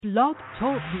Blog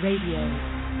Talk Radio.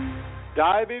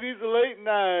 Diabetes late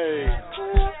night.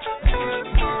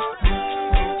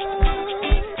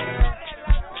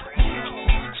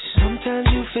 Sometimes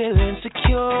you feel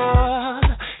insecure.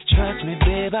 Trust me,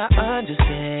 babe, I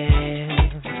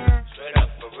understand. Straight up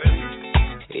for real.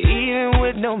 Even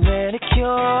with no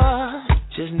manicure,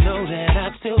 just know that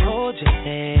I still hold your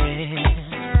hand.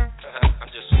 I'm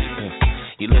just saying.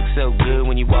 You look so good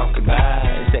when you walking by.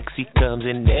 Sexy comes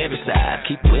in every side.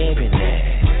 Keep wearing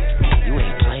that. You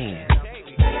ain't playing.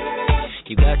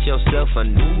 You got yourself a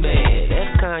new man.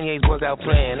 That's Kanye's workout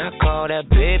plan. I call that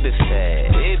baby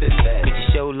fat. Baby fat. Cause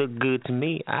you sure look good to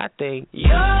me. I think you're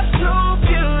so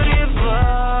beautiful.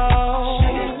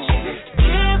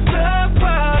 Give the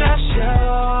world a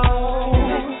show.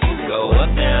 Go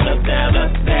up, down, up, down,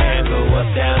 up, down. Go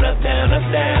up, down, up, down,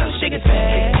 up, down. Shake it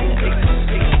fast.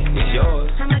 It's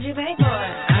yours. How much you pay for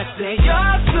it? I say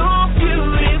you're so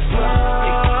beautiful.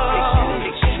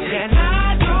 And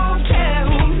I don't care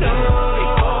who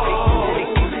knows.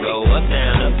 Go up,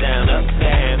 down, up, down, up,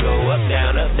 down. Go up,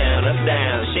 down, up, down, up,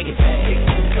 down. Shake it fast.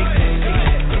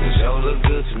 It sure look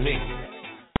good to me.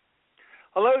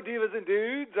 Hello, divas and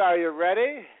dudes. Are you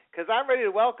ready? Because I'm ready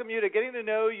to welcome you to Getting to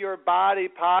Know Your Body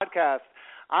podcast.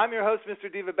 I'm your host, Mr.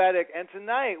 Divabetic, and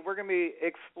tonight we're going to be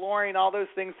exploring all those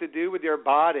things to do with your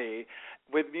body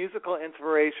with musical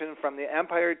inspiration from the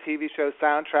Empire TV show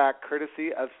soundtrack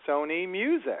courtesy of Sony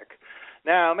Music.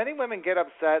 Now, many women get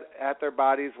upset at their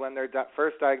bodies when they're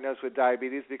first diagnosed with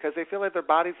diabetes because they feel like their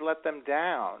bodies let them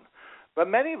down. But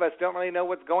many of us don't really know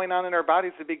what's going on in our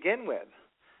bodies to begin with.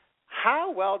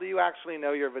 How well do you actually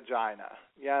know your vagina?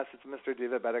 Yes, it's Mr.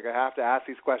 Divabetic. I have to ask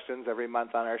these questions every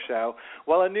month on our show.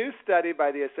 Well, a new study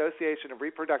by the Association of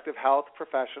Reproductive Health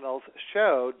Professionals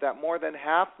showed that more than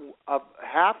half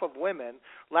of women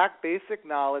lack basic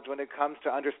knowledge when it comes to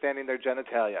understanding their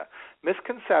genitalia.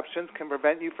 Misconceptions can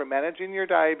prevent you from managing your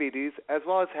diabetes as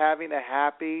well as having a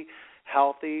happy,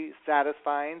 healthy,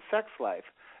 satisfying sex life,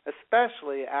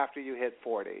 especially after you hit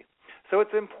 40. So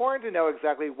it's important to know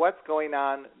exactly what's going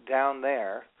on down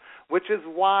there, which is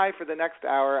why for the next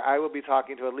hour I will be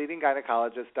talking to a leading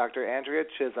gynecologist, Dr. Andrea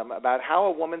Chisholm, about how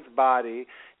a woman's body,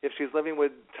 if she's living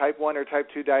with type 1 or type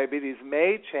 2 diabetes,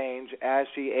 may change as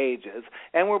she ages.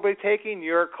 And we'll be taking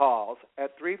your calls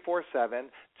at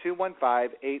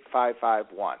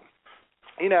 347-215-8551.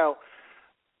 You know,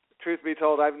 truth be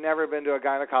told, I've never been to a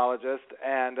gynecologist,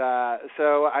 and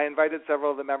so I invited several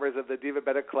of the members of the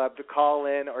Divabetic Club to call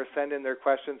in or send in their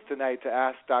questions tonight to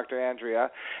ask Dr.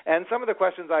 Andrea. And some of the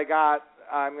questions I got,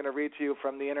 I'm going to read to you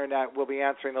from the Internet. We'll be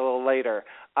answering a little later.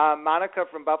 Monica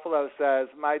from Buffalo says,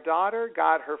 my daughter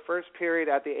got her first period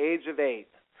at the age of 8.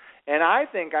 And I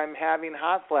think I'm having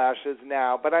hot flashes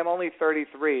now, but I'm only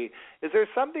 33. Is there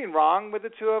something wrong with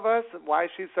the two of us? Why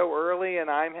she's so early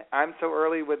and I'm so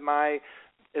early with my...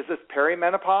 Is this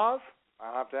perimenopause?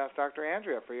 I'll have to ask Dr.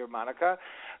 Andrea for you, Monica.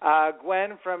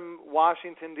 Gwen from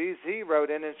Washington, D.C. wrote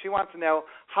in, and she wants to know,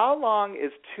 how long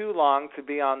is too long to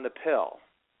be on the pill?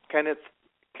 Can it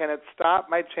stop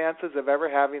my chances of ever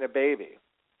having a baby?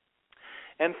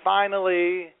 And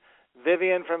finally,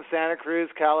 Vivian from Santa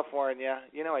Cruz, California,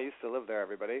 you know I used to live there,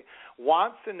 everybody,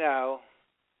 wants to know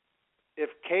if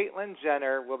Caitlyn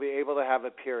Jenner will be able to have a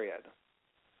period.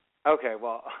 Okay,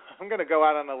 well, I'm going to go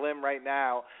out on a limb right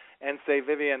now and say,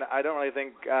 Vivian, I don't really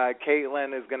think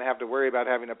Caitlyn is going to have to worry about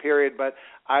having a period, but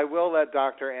I will let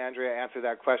Dr. Andrea answer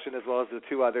that question as well as the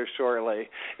two others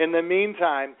shortly. In the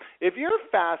meantime, if you're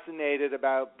fascinated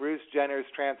about Bruce Jenner's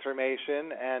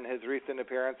transformation and his recent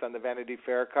appearance on the Vanity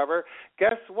Fair cover,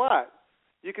 guess what?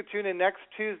 You could tune in next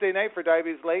Tuesday night for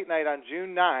Diabetes Late Night on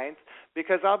June 9th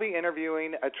because I'll be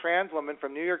interviewing a trans woman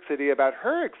from New York City about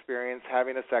her experience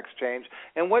having a sex change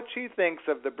and what she thinks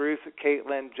of the Bruce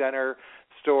Caitlyn Jenner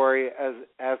story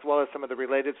as well as some of the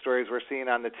related stories we're seeing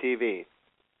on the TV.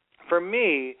 For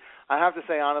me, I have to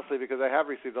say honestly, because I have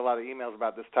received a lot of emails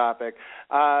about this topic,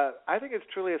 I think it's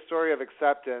truly a story of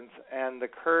acceptance and the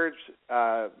courage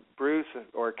Bruce,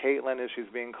 or Caitlyn as she's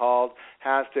being called,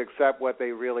 has to accept what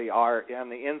they really are on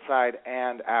the inside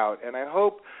and out. And I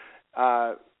hope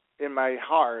in my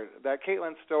heart that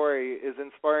Caitlyn's story is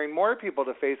inspiring more people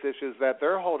to face issues that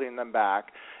they're holding them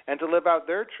back and to live out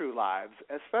their true lives,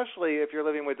 especially if you're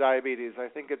living with diabetes. I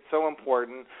think it's so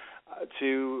important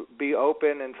to be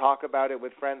open and talk about it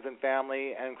with friends and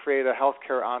family and create a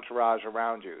healthcare entourage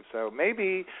around you. So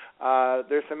maybe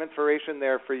there's some inspiration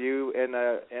there for you in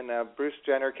a Bruce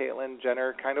Jenner, Caitlyn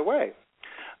Jenner kind of way.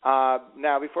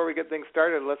 Now, before we get things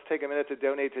started, let's take a minute to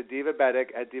donate to Divabetic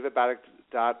at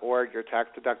Your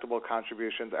tax-deductible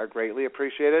contributions are greatly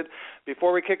appreciated.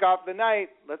 Before we kick off the night,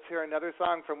 let's hear another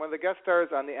song from one of the guest stars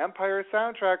on the Empire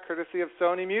soundtrack, courtesy of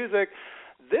Sony Music.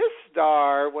 This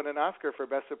star won an Oscar for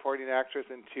Best Supporting Actress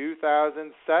in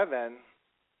 2007,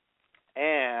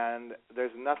 and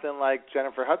there's nothing like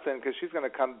Jennifer Hudson because she's going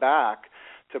to come back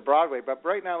to Broadway. But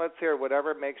right now, let's hear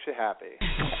Whatever Makes You Happy.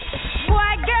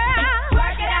 White girl,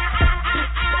 work it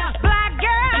out. Black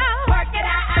girl, work it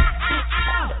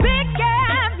out. Big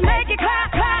girls make it clap,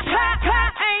 clap, clap,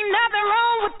 clap. Ain't nothing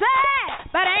wrong with that,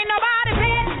 but ain't nobody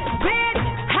bitch.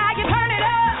 How you turn it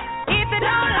up? If they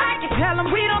don't like it, tell them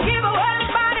we don't give a what.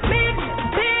 Body bitch,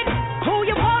 who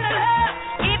you wanna love?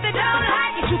 If they don't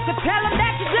like it, you can tell them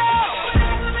that you do.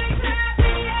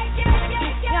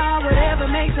 Whatever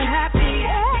makes you happy,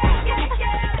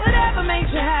 whatever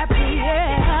makes you happy,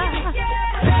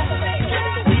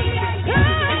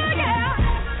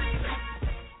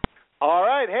 All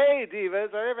right, hey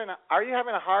divas, are you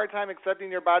having a hard time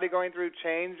accepting your body going through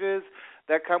changes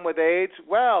that come with age?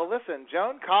 Well, listen,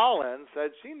 Joan Collins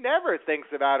said she never thinks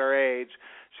about her age.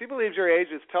 She believes your age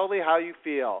is totally how you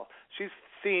feel. She's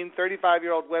seen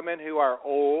 35-year-old women who are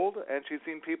old, and she's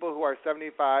seen people who are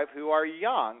 75 who are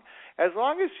young. As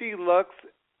long as she looks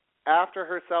after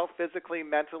herself physically,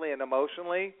 mentally, and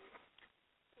emotionally,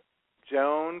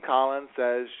 Joan Collins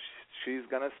says she's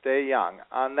going to stay young.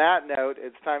 On that note,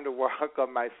 it's time to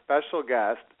welcome my special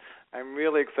guest. I'm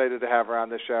really excited to have her on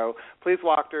the show. Please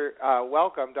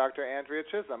welcome Dr. Andrea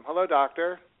Chisholm. Hello,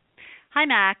 doctor. Hi,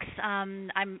 Max.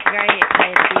 I'm very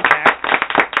excited to be here.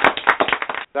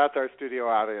 That's our studio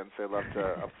audience. They love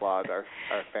to applaud our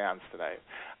fans tonight.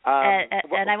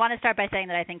 And I want to start by saying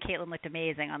that I think Caitlin looked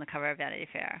amazing on the cover of Vanity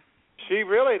Fair. She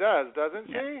really does, doesn't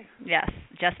she? Yes,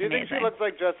 just Do you amazing. think she looks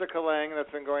like Jessica Lange?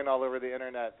 That's been going all over the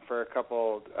internet for a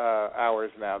couple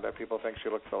hours now, that people think she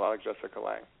looks a lot like Jessica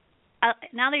Lange.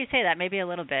 Now that you say that, maybe a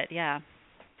little bit, yeah.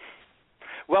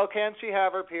 Well, can she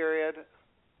have her period?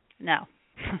 No.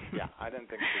 Yeah, I didn't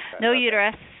think she said no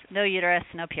that. no uterus,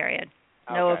 no period.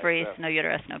 No ovaries, no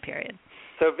uterus, no period.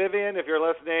 So, Vivian, if you're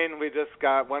listening, we just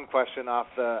got one question off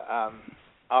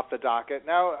the docket.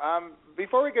 Now,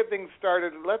 before we get things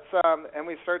started, let's and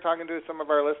we start talking to some of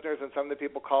our listeners and some of the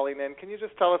people calling in, can you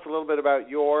just tell us a little bit about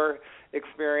your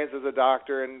experience as a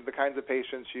doctor and the kinds of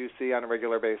patients you see on a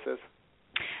regular basis?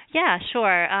 Yeah,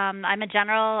 sure. I'm a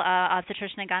general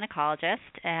obstetrician and gynecologist,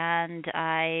 and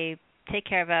I take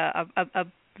care of a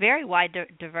very wide,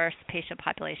 diverse patient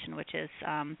population, which is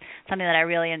something that I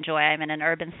really enjoy. I'm in an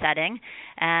urban setting,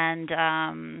 and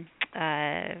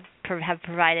have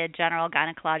provided general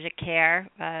gynecologic care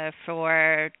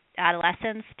for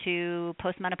adolescents to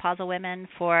postmenopausal women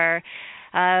for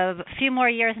a few more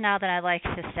years now than I'd like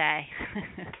to say.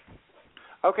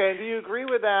 Okay, and do you agree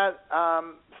with that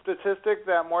statistic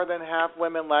that more than half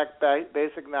women lack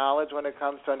basic knowledge when it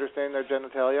comes to understanding their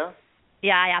genitalia?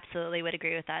 Yeah, I absolutely would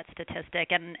agree with that statistic.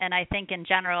 And I think in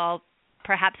general,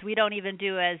 perhaps we don't even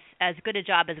do as good a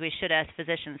job as we should as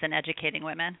physicians in educating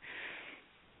women.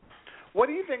 What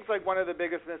do you think is like one of the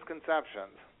biggest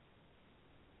misconceptions?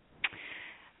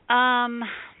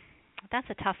 That's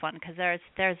a tough one because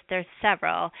there's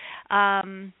several.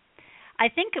 I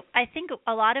think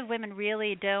a lot of women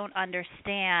really don't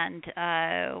understand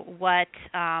what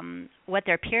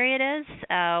their period is,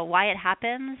 why it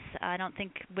happens. I don't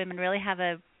think women really have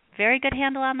a very good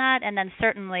handle on that. And then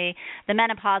certainly the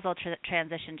menopausal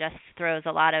transition just throws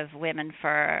a lot of women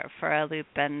for a loop,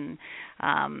 and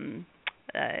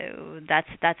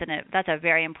that's a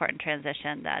very important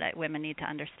transition that women need to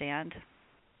understand.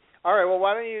 All right. Well,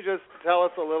 why don't you just tell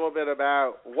us a little bit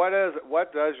about what does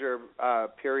your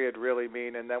period really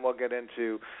mean, and then we'll get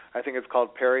into, I think it's called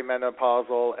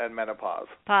perimenopausal and menopause.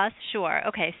 Pause. Sure.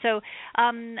 Okay. So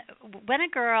when a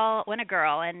girl,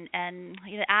 and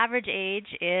you know, average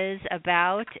age is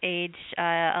about age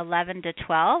 11 to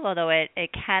 12, although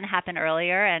it can happen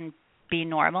earlier and be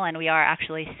normal, and we are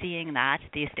actually seeing that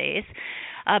these days.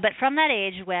 But from that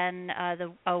age, when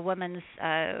a woman's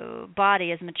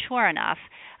body is mature enough,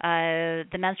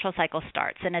 the menstrual cycle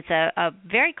starts. And it's a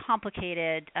very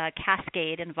complicated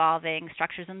cascade involving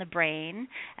structures in the brain,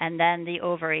 and then the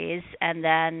ovaries, and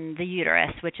then the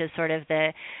uterus, which is sort of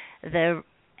the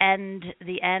end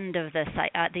of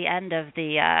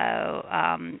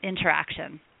the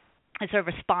interaction. It sort of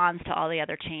responds to all the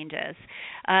other changes.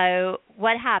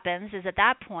 What happens is at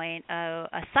that point,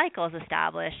 a cycle is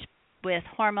established with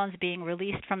hormones being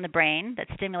released from the brain that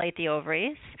stimulate the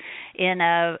ovaries in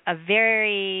a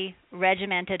very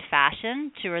regimented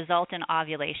fashion to result in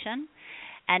ovulation.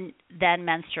 and then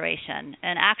menstruation.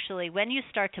 And actually, when you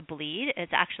start to bleed,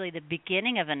 it's actually the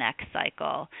beginning of the next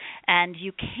cycle. And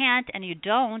you can't and you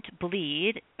don't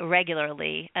bleed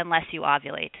regularly unless you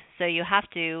ovulate. So you have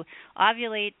to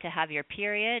ovulate to have your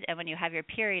period, and when you have your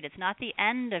period, it's not the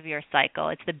end of your cycle,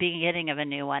 it's the beginning of a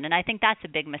new one. And I think that's a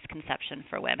big misconception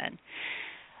for women.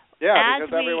 Yeah,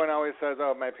 because everyone always says,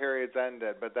 "Oh, my period's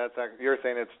ended," but you're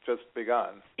saying it's just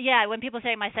begun. Yeah, when people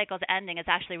say my cycle's ending, it's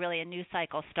actually really a new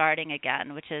cycle starting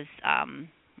again, which is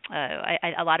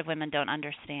a lot of women don't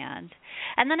understand.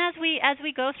 And then as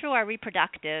we go through our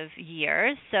reproductive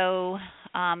years, so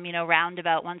round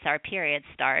about once our period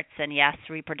starts, and yes,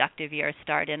 reproductive years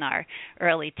start in our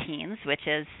early teens, which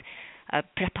is a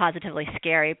positively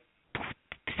scary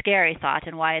thought,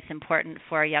 and why it's important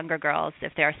for younger girls,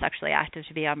 if they're sexually active,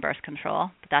 to be on birth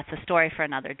control. But that's a story for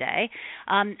another day.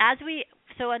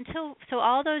 So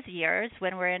all those years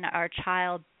when we're in our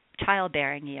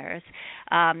childbearing years,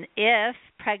 if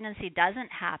pregnancy doesn't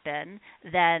happen,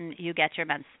 then you get your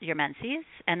menses,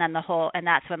 and then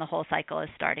that's when the whole cycle is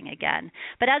starting again.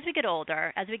 But as we get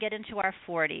older, as we get into our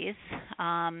 40s,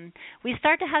 we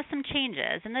start to have some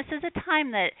changes, and this is a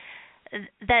time that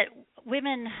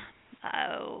women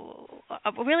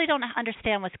really don't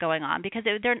understand what's going on, because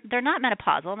they're not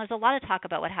menopausal, and there's a lot of talk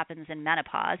about what happens in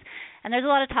menopause, and there's a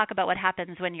lot of talk about what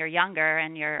happens when you're younger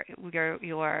and you're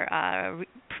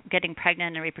getting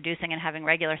pregnant and reproducing and having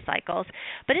regular cycles.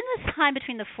 But in this time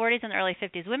between the 40s and the early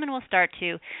 50s, women will start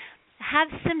to have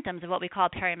symptoms of what we call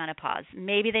perimenopause.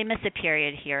 Maybe they miss a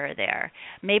period here or there.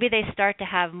 Maybe they start to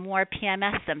have more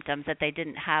PMS symptoms that they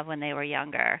didn't have when they were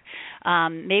younger.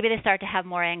 Maybe they start to have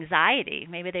more anxiety.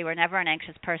 Maybe they were never an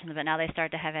anxious person, but now they start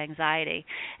to have anxiety.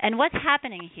 And what's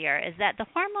happening here is that the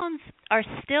hormones are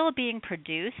still being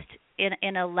produced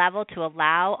in a level to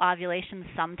allow ovulation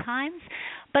sometimes,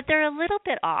 but they're a little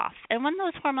bit off. And when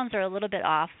those hormones are a little bit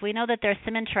off, we know that there's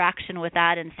some interaction with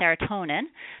that in serotonin.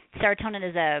 Serotonin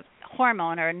is a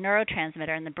hormone or a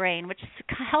neurotransmitter in the brain, which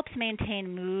helps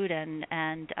maintain mood and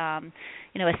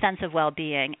a sense of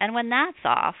well-being. And when that's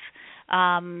off,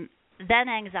 then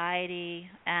anxiety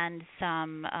and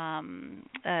some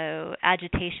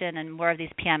agitation and more of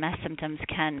these PMS symptoms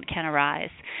can arise.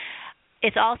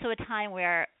 It's also a time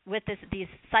where, with these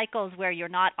cycles where you're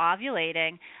not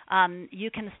ovulating,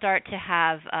 you can start to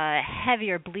have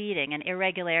heavier bleeding, and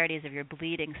irregularities of your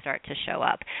bleeding start to show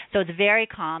up. So it's very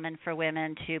common for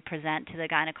women to present to the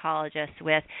gynecologist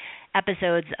with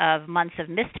episodes of months of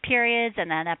missed periods,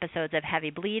 and then episodes of heavy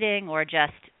bleeding, or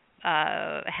just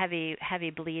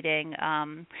heavy bleeding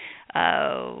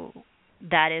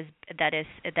that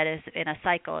is in a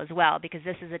cycle as well, because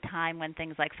this is a time when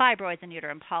things like fibroids and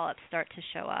uterine polyps start to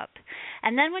show up.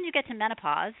 And then when you get to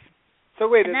menopause, so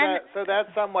wait, so that's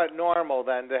somewhat normal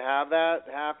then to have that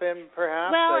happen,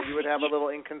 perhaps? Well, you would have a little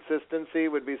inconsistency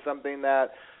would be something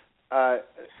that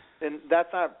and that's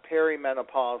not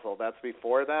perimenopausal. That's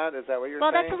before that. Is that what you're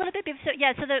saying? Well, that's a little bit.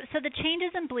 So the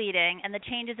changes in bleeding and the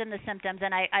changes in the symptoms,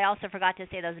 and I also forgot to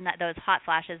say those hot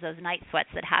flashes, those night sweats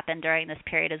that happen during this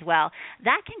period as well.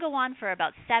 That can go on for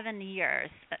about 7 years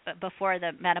before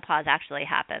the menopause actually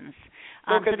happens.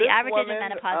 So the average age of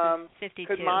menopause is 52.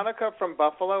 Could Monica from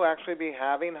Buffalo actually be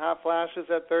having hot flashes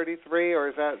at 33,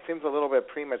 or seems a little bit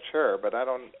premature? But I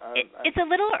don't. It's a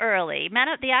little early.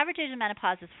 The average age of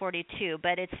menopause is 42,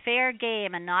 but it's fair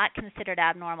game and not considered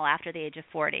abnormal after the age of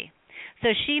 40. So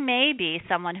she may be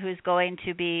someone who's going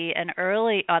to be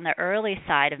on the early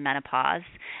side of menopause,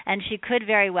 and she could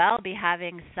very well be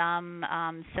having some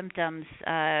symptoms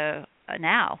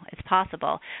now. It's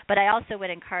possible. But I also would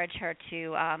encourage her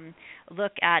to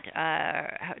look at,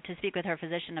 to speak with her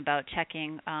physician about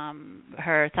checking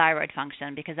her thyroid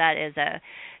function, because that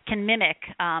can mimic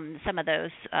some of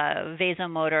those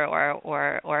vasomotor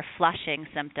or flushing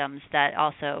symptoms that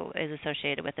also is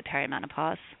associated with the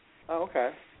perimenopause. Oh,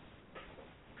 okay.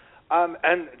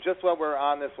 And just while we're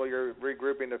on this, while you're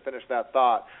regrouping to finish that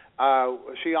thought,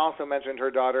 she also mentioned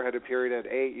her daughter had a period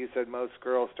at 8. You said most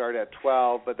girls start at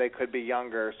 12, but they could be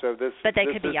younger. So this. But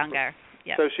they could be younger.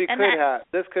 Yeah. So she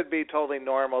this could be totally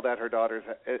normal that her daughter's.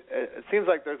 It seems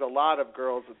like there's a lot of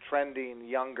girls trending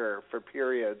younger for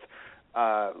periods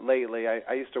lately.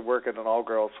 I used to work at an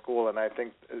all-girls school, and I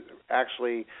think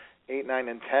actually 8, 9,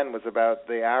 and 10 was about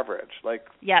the average. Like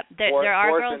there are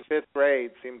fourth girls, and fifth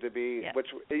grade seemed to be, which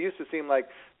it used to seem like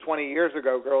 20 years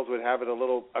ago girls would have it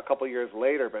a couple years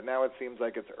later, but now it seems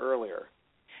like it's earlier.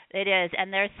 It is,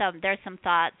 and there's some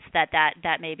thoughts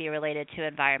that may be related to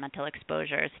environmental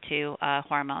exposures to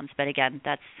hormones. But again,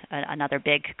 that's another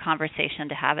big conversation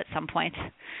to have at some point.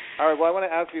 All right. Well, I want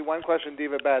to ask you one question,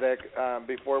 Divabetic,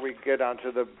 before we get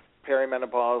onto the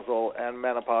perimenopausal and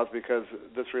menopause because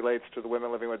this relates to the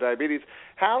women living with diabetes.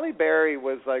 Halle Berry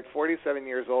was like 47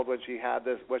 years old when she had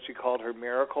this, what she called her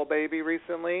miracle baby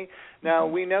recently. Now,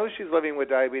 we know she's living with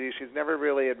diabetes. She's never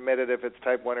really admitted if it's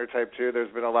type 1 or type 2.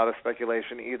 There's been a lot of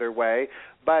speculation either way.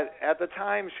 But at the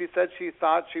time, she said she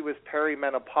thought she was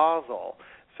perimenopausal.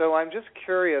 So I'm just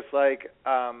curious, like,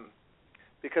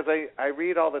 because I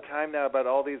read all the time now about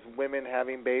all these women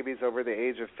having babies over the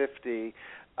age of 50.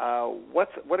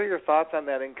 What are your thoughts on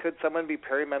that? And could someone be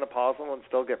perimenopausal and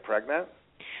still get pregnant?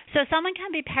 So someone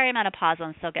can be perimenopausal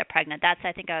and still get pregnant. That's,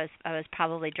 I think, I was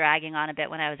probably dragging on a bit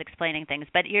when I was explaining things.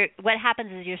 But what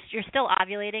happens is you're still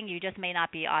ovulating. You just may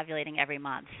not be ovulating every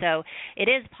month. So it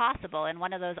is possible in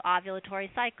one of those ovulatory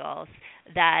cycles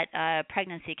that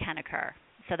pregnancy can occur.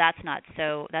 So that's not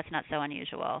so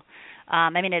unusual. I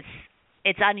mean,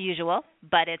 it's unusual,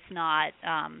 but it's not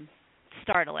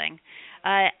startling.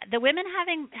 The women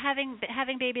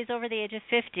having babies over the age of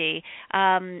 50,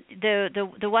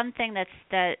 the one thing that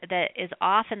is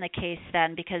often the case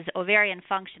then, because ovarian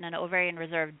function and ovarian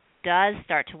reserve does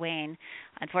start to wane,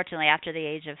 unfortunately, after the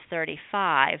age of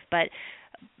 35. But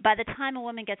by the time a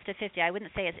woman gets to 50, I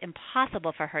wouldn't say it's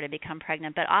impossible for her to become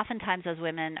pregnant, but oftentimes those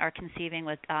women are conceiving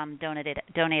with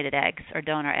donated eggs or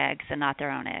donor eggs and not their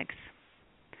own eggs.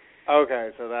 Okay,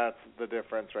 so that's the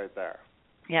difference right there.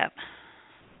 Yep.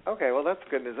 Okay, well, that's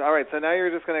good news. All right, so now you're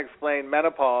just going to explain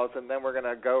menopause, and then we're going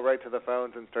to go right to the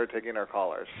phones and start taking our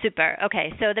callers. Super.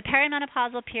 Okay, so the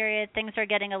perimenopausal period, things are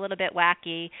getting a little bit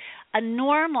wacky. A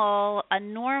normal,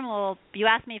 you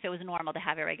asked me if it was normal to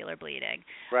have irregular bleeding.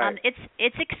 Right.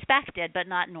 It's expected, but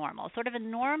not normal. Sort of a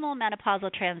normal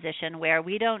menopausal transition where a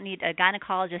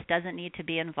gynecologist doesn't need to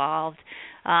be involved,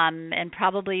 and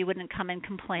probably wouldn't come and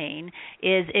complain,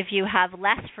 is if you have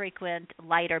less frequent,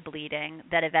 lighter bleeding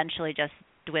that eventually just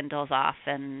dwindles off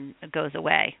and goes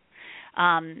away.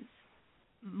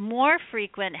 More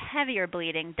frequent, heavier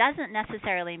bleeding doesn't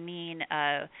necessarily mean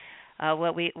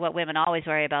what women always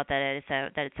worry about, that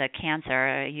it's a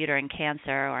cancer, a uterine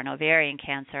cancer or an ovarian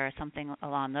cancer or something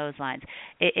along those lines.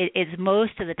 It is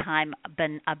most of the time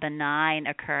a benign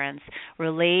occurrence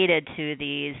related to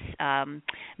these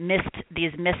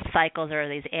missed cycles or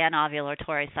these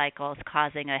anovulatory cycles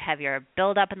causing a heavier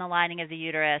buildup in the lining of the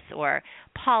uterus, or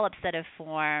polyps that have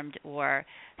formed, or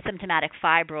symptomatic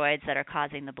fibroids that are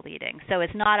causing the bleeding. So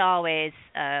it's not always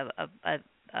a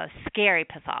scary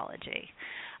pathology.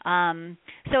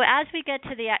 So as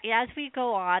we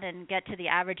go on and get to the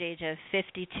average age of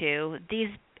 52, these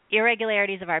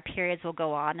irregularities of our periods will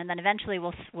go on, and then eventually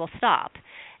we'll stop.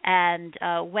 And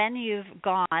when you've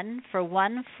gone for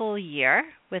one full year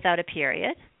without a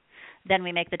period, then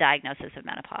we make the diagnosis of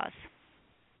menopause.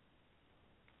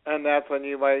 And that's when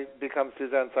you might become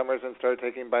Suzanne Summers and start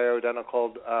taking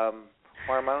bioidentical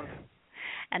hormones?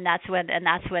 And that's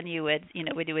when you would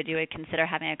consider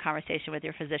having a conversation with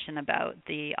your physician about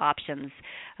the options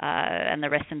and the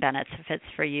risks and benefits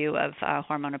for you of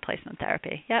hormone replacement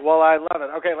therapy. Yep. Well, I love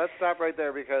it. Okay, let's stop right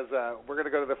there because we're going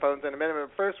to go to the phones in a minute.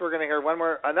 But first, we're going to hear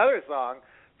another song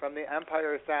from the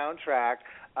Empire soundtrack.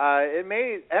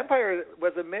 Empire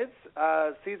was a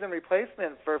mid-season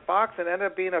replacement for Fox and ended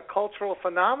up being a cultural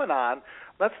phenomenon.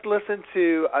 Let's listen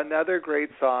to another great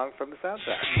song from the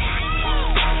soundtrack.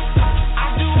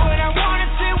 Do what I want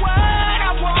and say what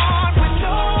I want with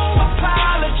no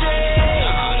apology.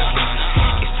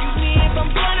 Excuse me if I'm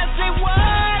gonna say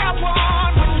what I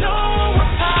want with no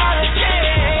apology.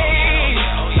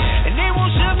 And they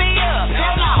won't shut me up,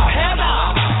 hell no, hell no.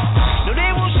 No,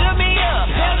 they won't shut me up,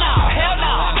 hell no, hell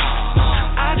no.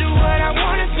 I do what I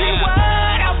want and say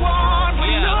what I want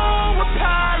with no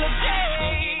apology.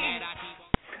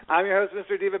 I'm your host,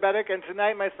 Mr. Divabetic, and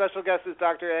tonight my special guest is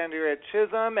Dr. Andrea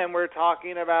Chisholm, and we're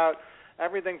talking about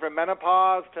everything from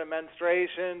menopause to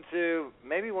menstruation to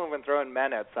maybe we'll even throw in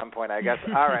men at some point, I guess.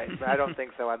 All right, I don't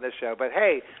think so on this show. But,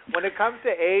 hey, when it comes to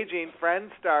aging,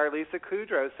 Friends star Lisa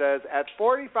Kudrow says, at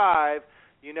 45,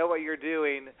 you know what you're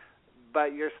doing,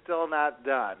 but you're still not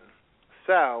done.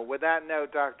 So with that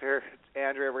note, Dr.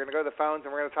 Andrea, we're going to go to the phones,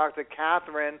 and we're going to talk to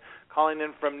Catherine calling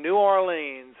in from New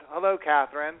Orleans. Hello,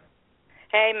 Catherine.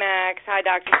 Hey, Max. Hi,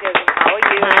 Dr. Chisholm. How are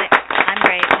you? Hi. I'm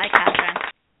great. Hi,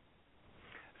 Catherine.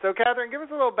 So, Catherine, give us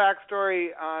a little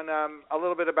backstory on a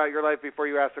little bit about your life before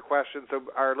you ask the question so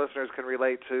our listeners can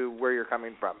relate to where you're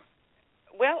coming from.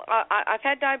 Well, I've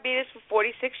had diabetes for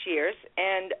 46 years,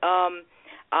 and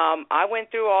I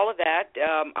went through all of that.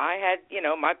 I had,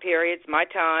 my periods, my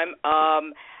time.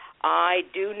 I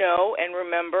do know and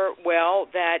remember well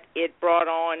that it brought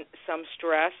on some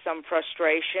stress, some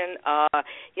frustration,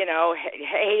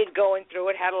 hated going through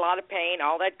it, had a lot of pain,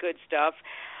 all that good stuff.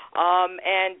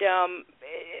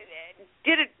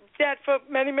 Did that for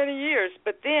many, many years.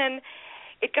 But then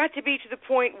it got to be to the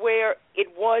point where it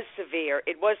was severe.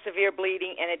 It was severe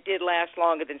bleeding, and it did last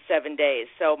longer than 7 days.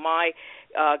 So my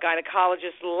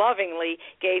gynecologist lovingly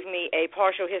gave me a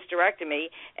partial hysterectomy,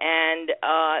 and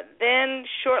then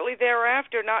shortly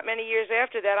thereafter, not many years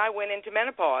after that, I went into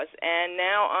menopause, and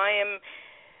now I am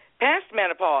past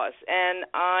menopause, and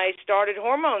I started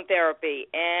hormone therapy,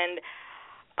 and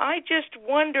I just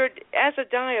wondered, as a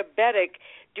diabetic,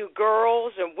 do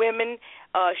girls and women,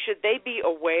 should they be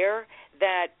aware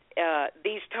that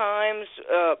these times,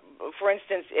 for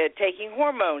instance, taking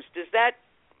hormones, does that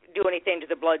do anything to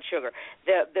the blood sugar?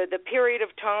 The period of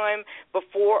time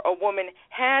before a woman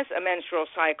has a menstrual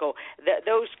cycle,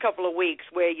 those couple of weeks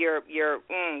where you're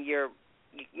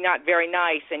not very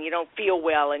nice and you don't feel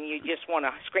well and you just want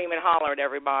to scream and holler at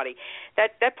everybody,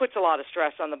 that puts a lot of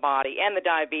stress on the body and the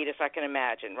diabetes, I can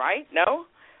imagine, right? No?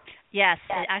 Yes,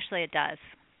 it does.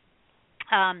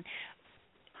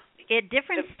 At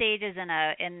different stages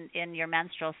in your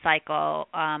menstrual cycle,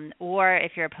 or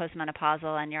if you're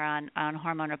postmenopausal and you're on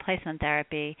hormone replacement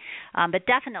therapy, but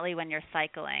definitely when you're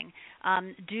cycling,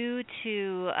 due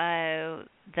to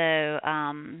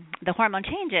the hormone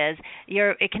changes,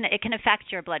 it can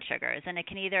affect your blood sugars, and it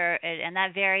can and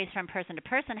that varies from person to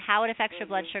person how it affects your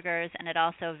blood sugars, and it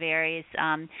also varies.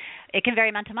 It can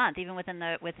vary month to month, even with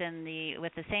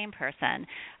the same person.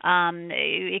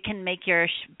 It can make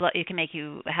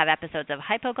you have episodes of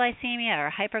hypoglycemia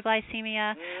or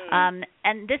hyperglycemia,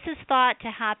 and this is thought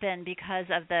to happen because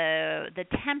of the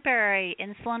temporary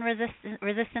insulin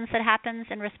resistance that happens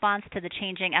in response to the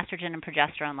changing estrogen and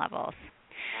progesterone levels.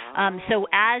 So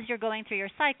as you're going through your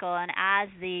cycle, and as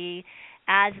the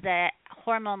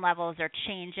hormone levels are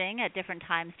changing at different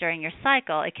times during your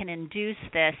cycle, it can induce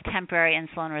this temporary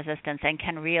insulin resistance and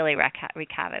can really wreak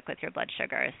havoc with your blood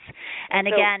sugars. And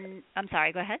so, again, I'm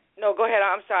sorry, go ahead. No, go ahead.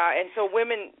 I'm sorry. And so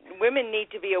women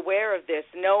need to be aware of this,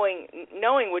 knowing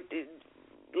what.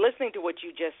 Listening to what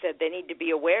you just said, they need to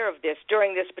be aware of this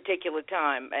during this particular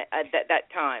time,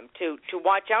 that time, to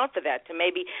watch out for that, to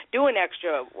maybe do an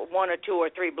extra 1 or 2 or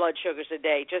 3 blood sugars a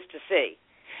day just to see.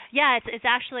 Yeah, it's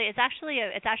actually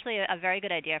a very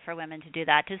good idea for women to do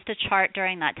that, just to chart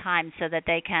during that time so that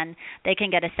they can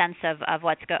get a sense of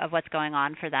what's going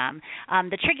on for them.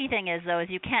 The tricky thing is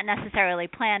you can't necessarily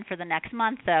plan for the next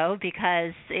month though,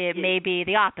 because it may be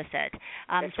the opposite.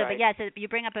 That's right. But yes, you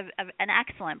bring up an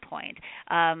excellent point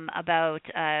about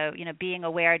being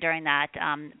aware during that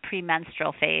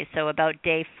premenstrual phase. So about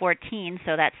day 14,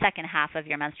 so that second half of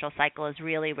your menstrual cycle is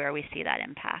really where we see that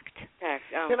impact.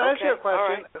 Can I ask you a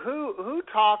question? Who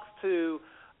talks to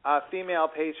a female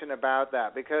patient about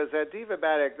that? Because at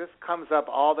Divabetic, this comes up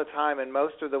all the time, and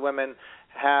most of the women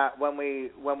when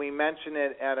we mention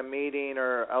it at a meeting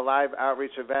or a live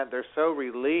outreach event, they're so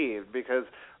relieved because,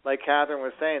 like Catherine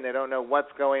was saying, they don't know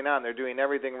what's going on. They're doing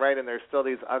everything right, and there's still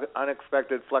these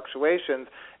unexpected fluctuations.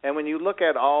 And when you look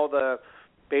at all the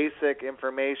basic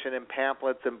information in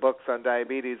pamphlets and books on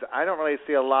diabetes, I don't really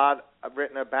see a lot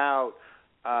written about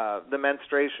the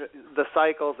menstruation, the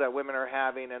cycles that women are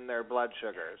having and their blood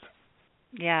sugars.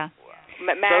 Yeah.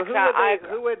 Max, so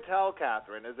who would tell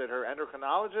Catherine? Is it her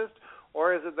endocrinologist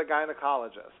or is it the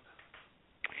gynecologist?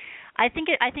 I think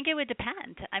it would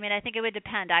depend. I mean, I think it would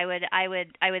depend. I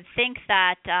would think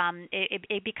that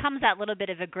it becomes that little bit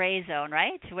of a gray zone,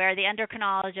 right? Where the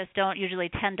endocrinologists don't usually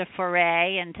tend to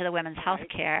foray into the women's health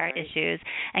care issues,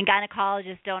 and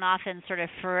gynecologists don't often sort of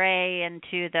foray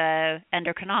into the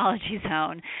endocrinology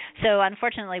zone. So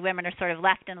unfortunately, women are sort of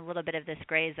left in a little bit of this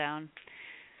gray zone.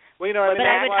 Well,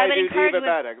 that's why I do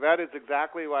Divabetic. That is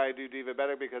exactly why I do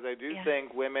Divabetic, because I do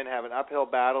think women have an uphill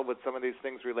battle with some of these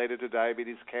things related to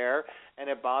diabetes care, and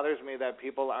it bothers me that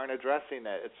people aren't addressing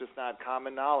it. It's just not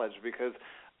common knowledge, because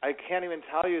I can't even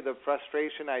tell you the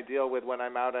frustration I deal with when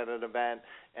I'm out at an event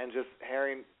and just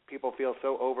hearing people feel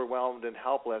so overwhelmed and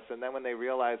helpless, and then when they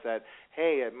realize that,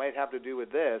 hey, it might have to do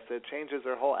with this, it changes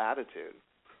their whole attitude.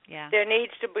 Yeah. There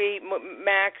needs to be,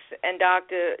 Max and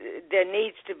Doctor, there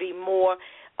needs to be more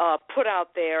put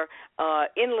out there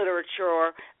in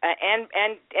literature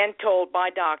and told by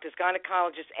doctors,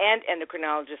 gynecologists, and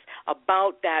endocrinologists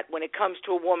about that when it comes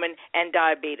to a woman and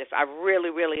diabetes. I really,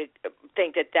 really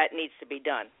think that needs to be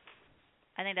done.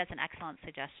 I think that's an excellent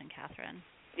suggestion, Catherine.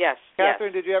 Yes.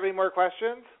 Catherine, did you have any more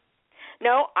questions?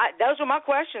 No, those were my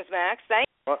questions, Max. Thank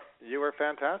you. Well, you were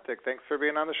fantastic. Thanks for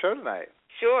being on the show tonight.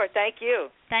 Sure, thank you.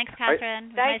 Thanks,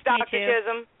 Catherine. Thanks, nice Dr.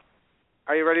 Chisholm.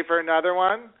 Are you ready for another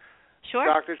one? Sure.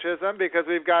 Dr. Chisholm, because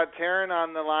we've got Taryn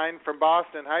on the line from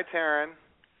Boston. Hi, Taryn.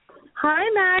 Hi,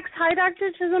 Max. Hi,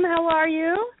 Dr. Chisholm. How are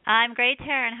you? I'm great,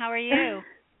 Taryn. How are you?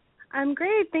 I'm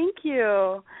great, thank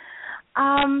you.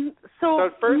 So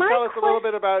first tell us a little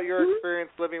bit about your Mm-hmm.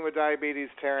 experience living with diabetes,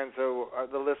 Taryn, so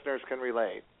the listeners can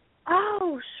relate.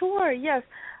 Oh, sure, yes.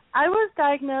 I was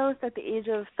diagnosed at the age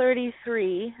of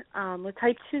 33 with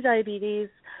type 2 diabetes,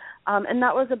 and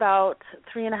that was about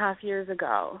 3.5 years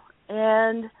ago.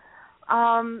 And,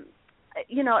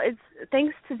 it's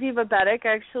thanks to Divabetic.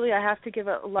 Actually, I have to give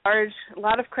a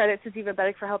lot of credit to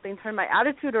Divabetic for helping turn my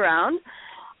attitude around.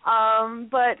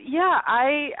 But yeah,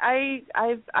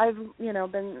 I've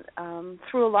been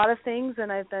through a lot of things,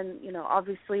 and I've been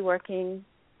obviously working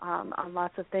on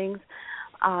lots of things.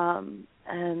 And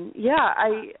yeah,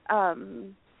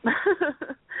 I'm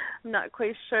not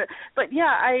quite sure, but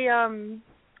yeah,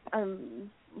 Well,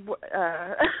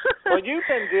 you've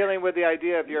been dealing with the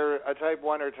idea of you're a type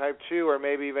 1 or type 2 or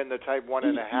maybe even the type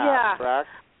 1.5, yeah. correct?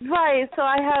 Right. So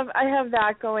I have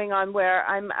that going on where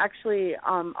I'm actually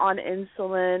on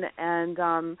insulin, and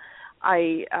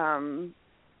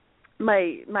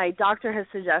my doctor has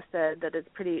suggested that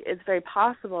it's very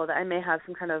possible that I may have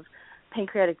some kind of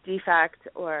pancreatic defect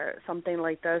or something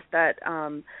like this that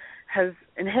has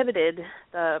inhibited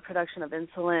the production of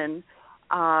insulin.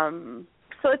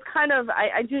 So it's kind of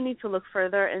I do need to look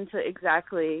further into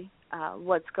exactly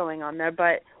what's going on there,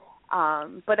 but I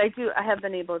have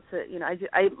been able to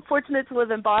I'm fortunate to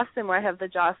live in Boston where I have the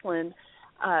Joslin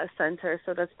Center,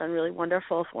 so that's been really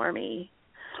wonderful for me.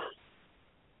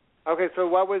 Okay, so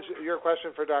what was your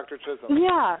question for Dr. Chisholm?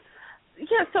 Yeah.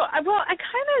 So I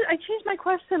changed my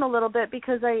question a little bit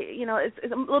because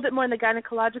it's a little bit more in the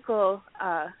gynecological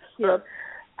field. Sure.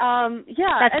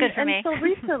 That's good for me. And so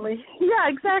recently, yeah,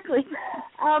 exactly.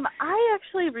 I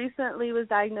actually recently was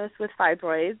diagnosed with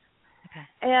fibroids. Okay.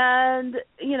 And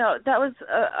that was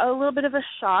a little bit of a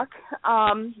shock.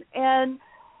 And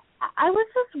I was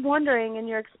just wondering, in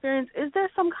your experience, is there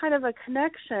some kind of a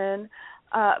connection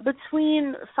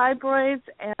between fibroids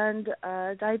and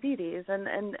diabetes,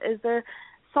 and is there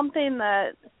something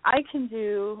that I can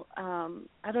do?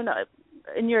 I don't know.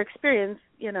 In your experience,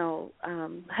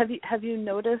 have you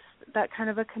noticed that kind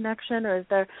of a connection, or is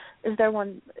there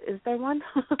one?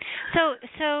 So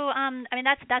I mean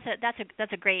that's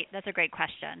a great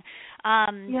question.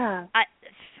 Yeah. I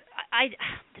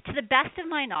to the best of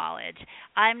my knowledge,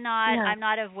 I'm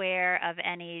not aware of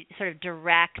any sort of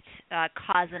direct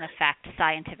cause and effect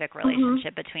scientific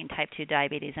relationship between type 2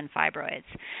 diabetes and fibroids.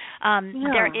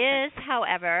 There is,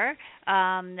 however,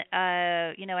 an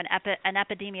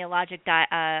epidemiologic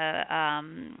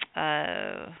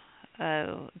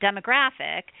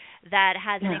demographic that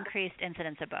has an increased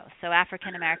incidence of both. So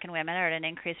African American women are at an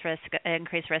increased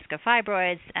risk of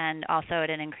fibroids, and also at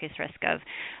an increased risk of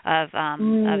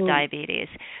diabetes.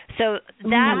 So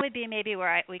that would be maybe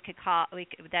where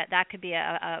that could be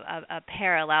a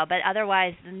parallel, but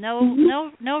otherwise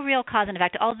no real cause and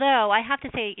effect. Although I have to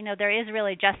say, there is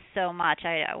really just so much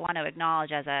I want to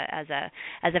acknowledge as a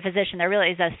physician. There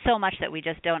really is so much that we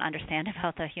just don't understand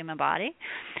about the human body,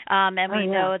 and we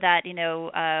know that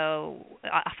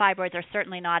fibroids are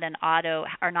certainly not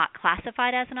not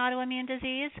classified as an autoimmune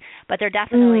disease, but there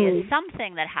definitely is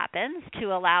something that happens to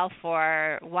allow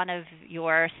for one of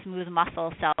your smooth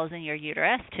muscle cells in your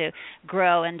uterus to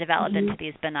grow and develop into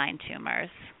these benign tumors.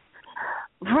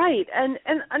 Right, and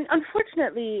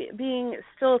unfortunately,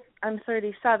 I'm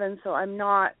 37, so I'm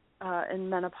not in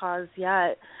menopause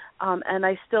yet, and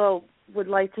I still would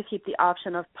like to keep the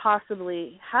option of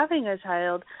possibly having a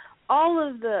child. All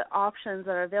of the options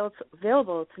that are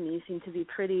available to me seem to be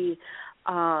pretty,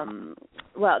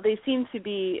 they seem to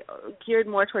be geared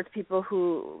more towards people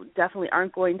who definitely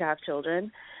aren't going to have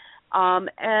children.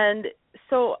 And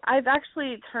so I've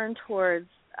actually turned towards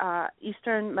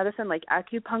Eastern medicine, like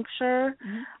acupuncture.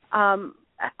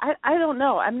 I don't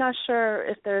know. I'm not sure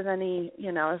if there's any,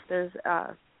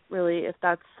 if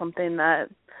that's something that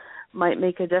might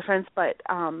make a difference, but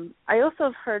I also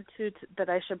have heard too that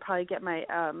I should probably get my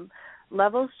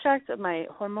levels checked, my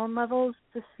hormone levels,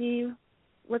 to see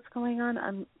what's going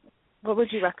on. What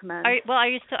would you recommend? Are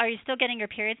you still getting your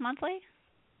periods monthly?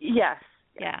 Yes.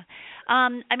 Yeah.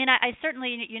 I mean, I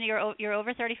certainly, you're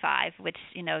over 35, which,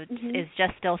 is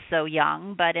just still so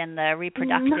young, but in the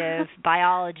reproductive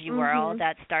biology world,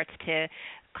 that starts to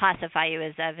classify you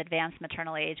as of advanced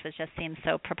maternal age, which just seems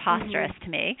so preposterous to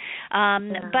me.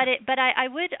 But I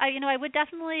would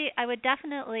definitely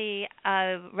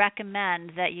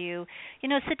recommend that you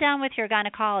sit down with your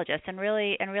gynecologist and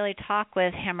really talk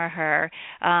with him or her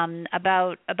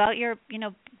about your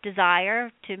desire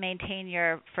to maintain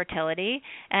your fertility,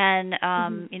 and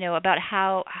about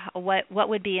what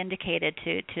would be indicated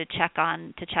to check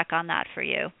on that for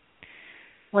you.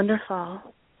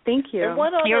 Wonderful. Thank you. And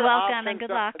what other You're welcome, options, and good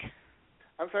luck.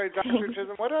 I'm sorry, Dr.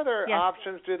 Chisholm, what other Yes.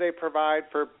 options do they provide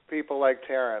for people like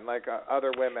Taryn, like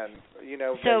other women?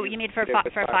 So you mean for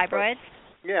fibroids?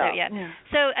 Yeah.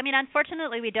 So, I mean,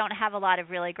 unfortunately, we don't have a lot of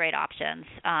really great options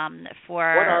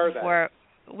for. What are they?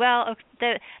 Well,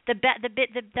 the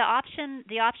option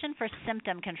for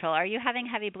symptom control. Are you having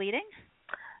heavy bleeding?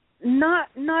 Not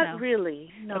No.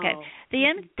 really. No. Okay.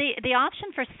 The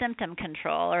option for symptom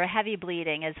control or heavy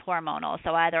bleeding is hormonal.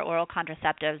 So either oral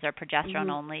contraceptives or progesterone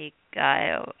only,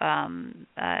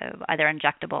 either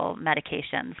injectable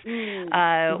medications,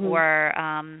 or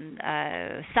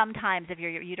sometimes if your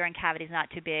uterine cavity is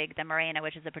not too big, the Mirena,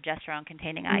 which is a progesterone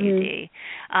containing IUD.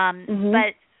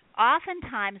 But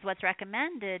oftentimes what's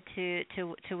recommended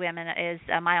to women is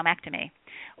a myomectomy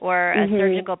or a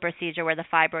surgical procedure where the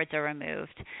fibroids are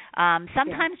removed.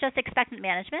 Sometimes just expectant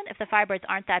management. If the fibroids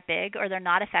aren't that big or they're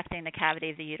not affecting the cavity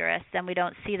of the uterus, then we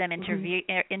don't see them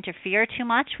interfere too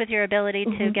much with your ability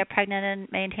to get pregnant and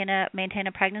maintain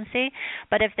a pregnancy.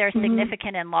 But if they're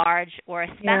significant and large, or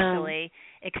especially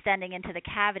extending into the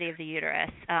cavity of the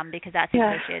uterus, because that's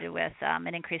associated with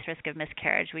an increased risk of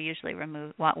miscarriage, we usually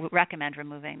recommend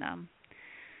removing them.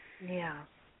 Yeah.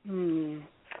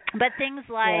 But things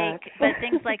like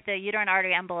the uterine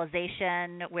artery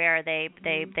embolization, where they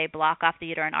block off the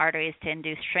uterine arteries to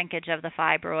induce shrinkage of the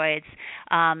fibroids,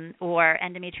 or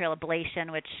endometrial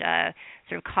ablation, which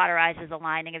sort of cauterizes the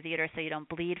lining of the uterus so you don't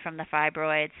bleed from the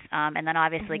fibroids, and then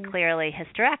obviously clearly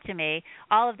hysterectomy.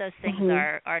 All of those things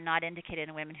are not indicated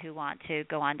in women who want to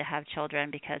go on to have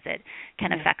children because it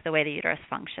can affect the way the uterus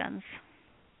functions.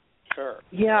 Sure.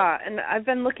 Yeah, and I've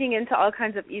been looking into all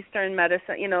kinds of Eastern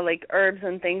medicine, like herbs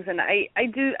and things, and I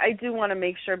do want to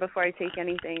make sure before I take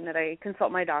anything that I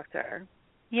consult my doctor.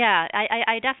 Yeah,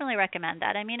 I definitely recommend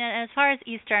that. I mean, as far as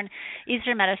Eastern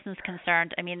medicine is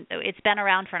concerned, I mean, it's been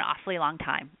around for an awfully long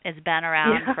time. It's been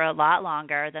around for a lot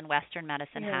longer than Western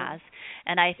medicine has,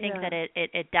 and I think that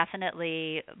it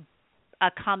definitely, a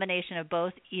combination of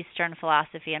both Eastern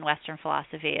philosophy and Western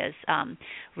philosophy is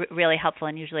really helpful,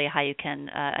 and usually how you can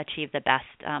achieve the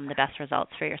best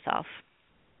results for yourself.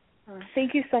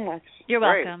 Thank you so much. You're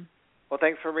welcome. Well,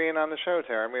 thanks for being on the show,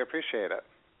 Taryn. We appreciate it.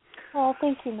 Oh,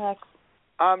 thank you, Nick.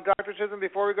 Dr. Chisholm,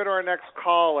 before we go to our next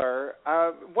caller,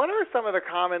 what are some of the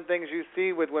common things you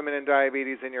see with women in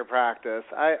diabetes in your practice?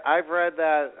 I've read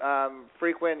that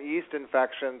frequent yeast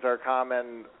infections are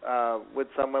common with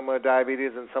some women with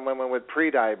diabetes and some women with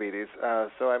pre-diabetes.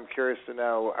 So I'm curious to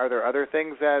know, are there other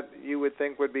things that you would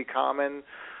think would be common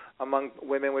among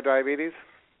women with diabetes?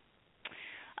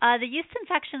 The yeast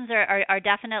infections are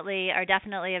definitely a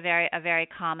very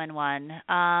common one.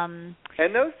 And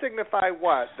those signify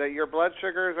what? That your blood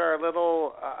sugars are a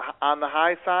little on the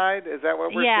high side? Is that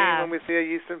what we're seeing when we see a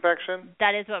yeast infection?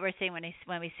 That is what we're seeing when we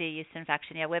see a yeast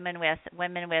infection. Yeah, women with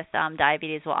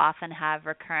diabetes will often have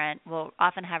recurrent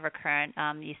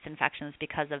yeast infections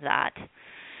because of that.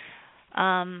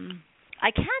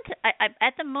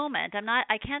 At the moment,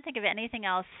 I can't think of anything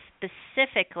else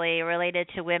specifically related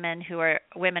to women who are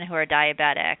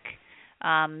diabetic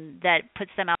that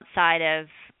puts them outside of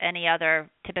any other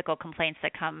typical complaints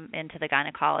that come into the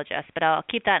gynecologist. But I'll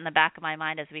keep that in the back of my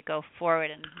mind as we go forward,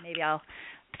 and maybe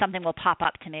something will pop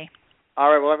up to me. All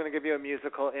right, well, I'm going to give you a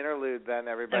musical interlude then,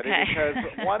 everybody, because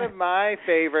one of my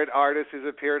favorite artists who's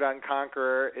appeared on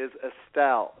Conqueror is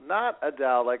Estelle. Not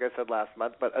Adele, like I said last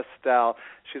month, but Estelle.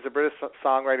 She's a British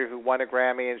songwriter who won a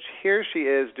Grammy, and here she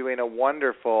is doing a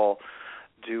wonderful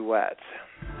duet.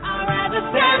 I'd rather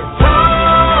stand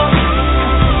tall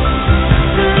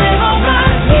than live on my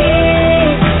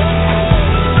knees,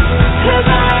 'cause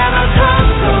I am a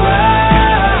conqueror,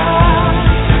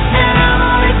 and I'm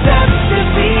always set to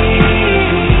be.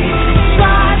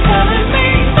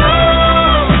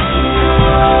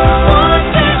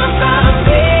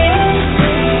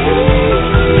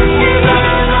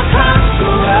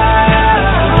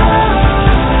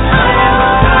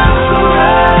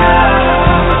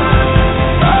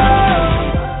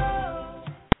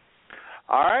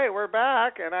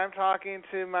 And I'm talking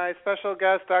to my special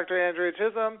guest, Dr. Andrea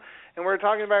Chisholm, and we're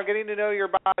talking about getting to know your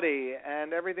body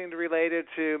and everything related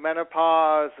to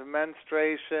menopause,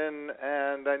 menstruation,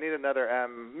 and I need another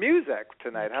M, music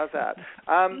tonight. How's that?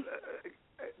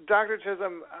 Dr.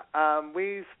 Chisholm,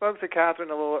 we spoke to Catherine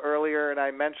a little earlier, and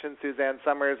I mentioned Suzanne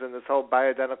Summers and this whole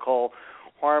bioidentical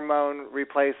hormone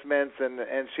replacements, and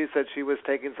she said she was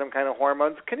taking some kind of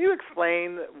hormones. Can you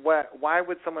explain why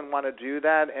would someone want to do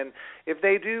that? And if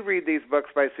they do read these books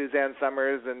by Suzanne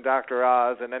Summers and Dr.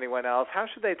 Oz and anyone else, how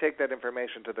should they take that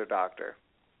information to their doctor?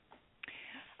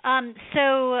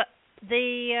 So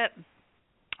the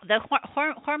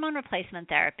hormone replacement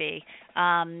therapy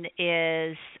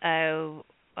is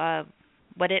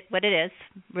what it is,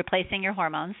 replacing your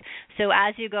hormones. So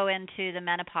as you go into the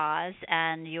menopause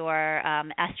and your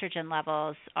estrogen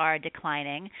levels are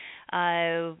declining,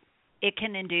 it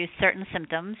can induce certain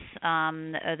symptoms.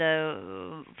 Some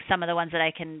of the ones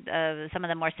that some of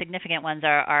the more significant ones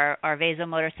are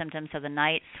vasomotor symptoms, so the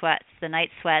night sweats,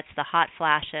 the hot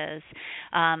flashes,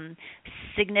 some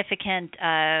significant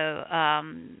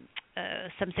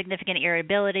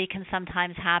irritability can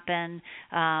sometimes happen,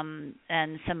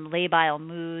 and some labile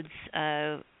moods.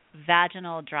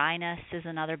 Vaginal dryness is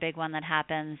another big one that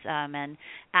happens, and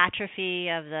atrophy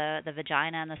of the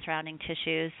vagina and the surrounding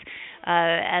tissues,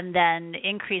 and then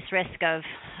increased risk of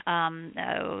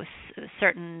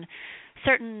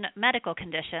certain medical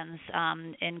conditions,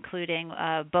 including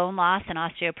bone loss and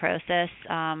osteoporosis,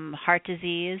 heart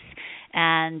disease,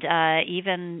 and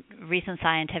even recent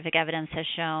scientific evidence has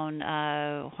shown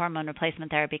hormone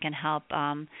replacement therapy can help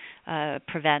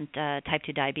prevent type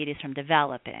 2 diabetes from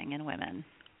developing in women.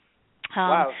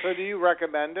 Wow. So do you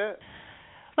recommend it?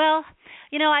 Well,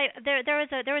 there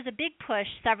was a big push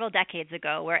several decades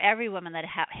ago where every woman that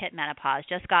hit menopause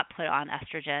just got put on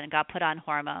estrogen, got put on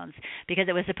hormones because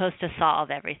it was supposed to solve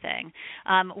everything.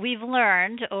 We've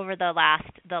learned over the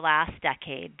last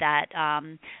decade that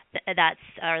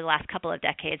the last couple of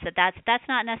decades that's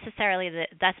not necessarily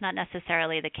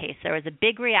the case. There was a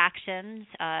big reaction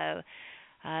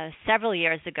several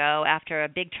years ago after a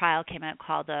big trial came out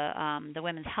called the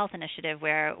Women's Health Initiative,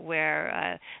 where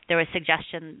there was the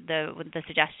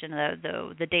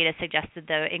data suggested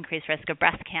the increased risk of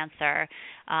breast cancer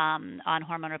on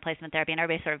hormone replacement therapy, and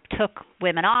everybody sort of took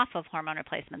women off of hormone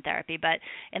replacement therapy. But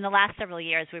in the last several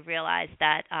years, we've realized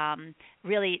that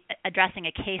really addressing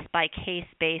a case-by-case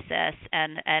basis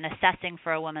and assessing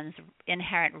for a woman's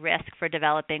inherent risk for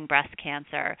developing breast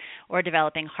cancer or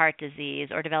developing heart disease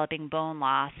or developing bone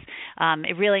loss,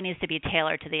 it really needs to be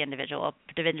tailored to the individual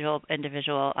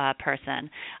person.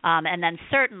 And then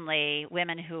certainly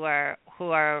women who are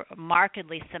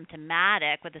markedly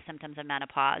symptomatic with the symptoms of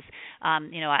menopause,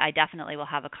 I definitely will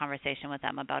have a conversation with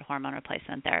them about hormone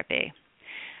replacement therapy.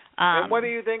 And what do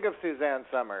you think of Suzanne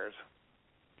Somers?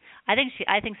 I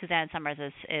think Suzanne Somers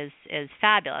is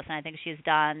fabulous, and I think she's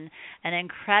done an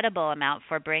incredible amount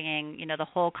for bringing the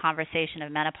whole conversation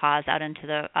of menopause out into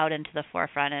the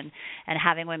forefront and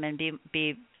having women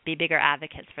be bigger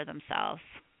advocates for themselves.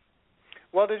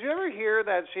 Well, did you ever hear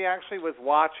that she actually was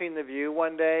watching The View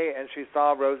one day and she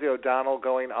saw Rosie O'Donnell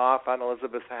going off on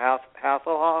Elizabeth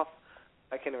Hasselhoff?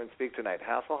 I can't even speak tonight.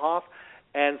 Hasselhoff.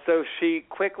 And so she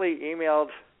quickly emailed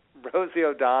Rosie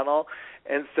O'Donnell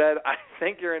and said, "I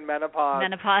think you're in menopause,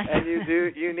 and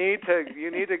you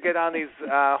need to get on these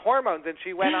hormones." And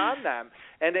she went on them,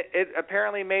 and it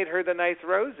apparently made her the nice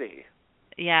Rosie.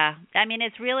 Yeah, I mean,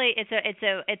 it's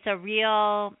a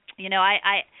real,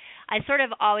 I sort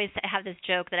of always have this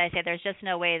joke that I say there's just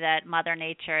no way that Mother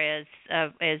Nature is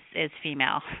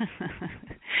female.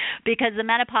 Because the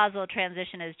menopausal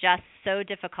transition is just so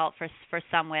difficult for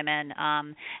some women,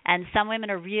 and some women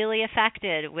are really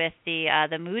affected with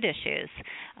the mood issues,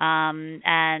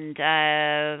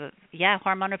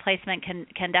 hormone replacement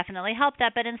can definitely help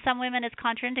that, but in some women it's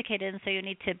contraindicated, and so you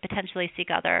need to potentially seek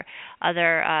other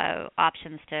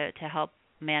options to help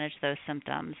manage those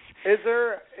symptoms.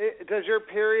 Does your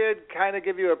period kind of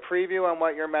give you a preview on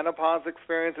what your menopause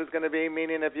experience is going to be?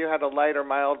 Meaning, if you had a light or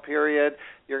mild period,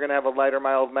 you're going to have a light or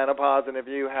mild menopause, and if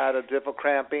you had a difficult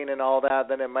cramping and all that,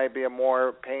 then it might be a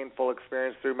more painful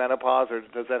experience through menopause, or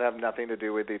does that have nothing to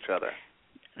do with each other?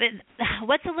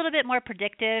 What's a little bit more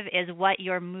predictive is what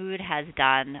your mood has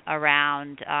done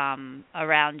around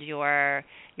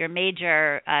your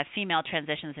major female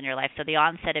transitions in your life. So the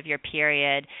onset of your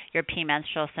period, your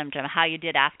premenstrual symptom, how you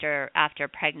did after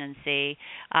pregnancy.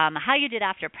 How you did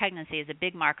after pregnancy is a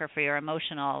big marker for your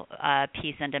emotional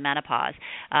piece into menopause,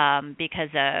 because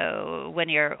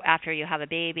after you have a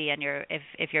baby and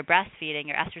if you're breastfeeding,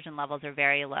 your estrogen levels are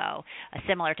very low,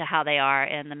 similar to how they are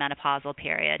in the menopausal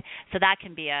period. So that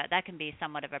can be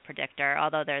somewhat of a predictor,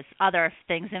 although there's other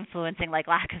things influencing, like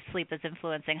lack of sleep is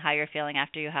influencing how you're feeling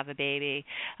after you have a baby.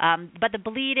 But the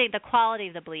bleeding, the quality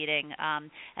of the bleeding,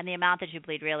 and the amount that you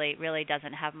bleed really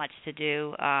doesn't have much to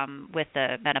do with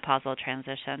the menopausal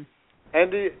transition.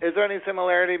 And is there any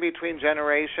similarity between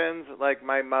generations? Like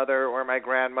my mother or my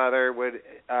grandmother would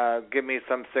give me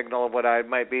some signal of what I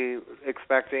might be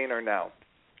expecting, or no?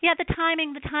 Yeah, the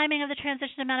timing of the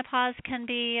transition to menopause can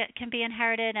be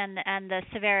inherited, and the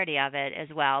severity of it as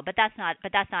well. But that's not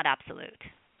absolute.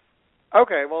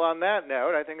 Okay, well, on that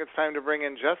note, I think it's time to bring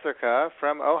in Jessica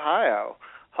from Ohio.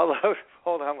 Hello.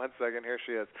 Hold on one second. Here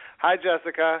she is. Hi,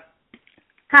 Jessica.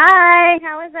 Hi.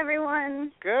 How is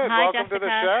everyone? Good. Hi, Welcome Jessica. to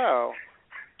the show.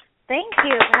 Thank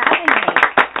you for having me.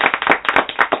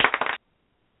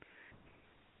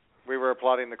 We were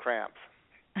applauding the cramps.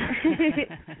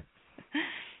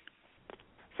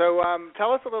 So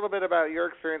tell us a little bit about your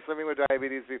experience living with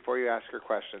diabetes before you ask your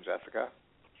question, Jessica.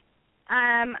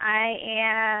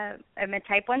 I am a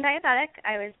type 1 diabetic.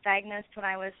 I was diagnosed when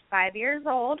I was 5 years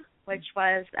old, which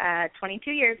was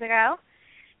 22 years ago.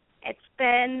 It's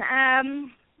been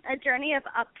a journey of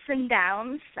ups and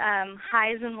downs,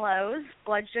 highs and lows,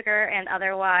 blood sugar and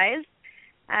otherwise.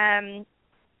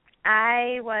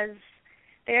 I was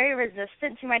very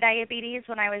resistant to my diabetes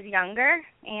when I was younger,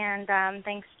 and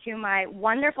thanks to my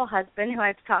wonderful husband, who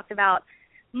I've talked about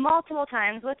multiple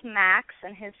times with Max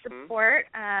and his support,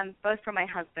 both from my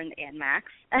husband and Max,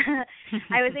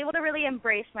 I was able to really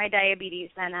embrace my diabetes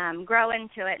and grow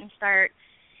into it and start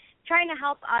trying to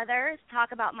help others,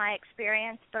 talk about my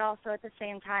experience, but also at the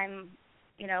same time,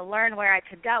 learn where I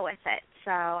could go with it.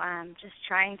 So just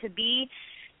trying to be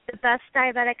the best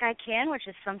diabetic I can, which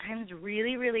is sometimes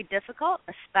really, really difficult,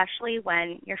 especially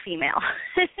when you're female.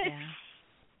 Yeah.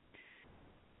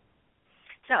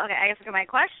 So, okay, I guess I'll get my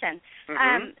question.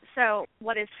 So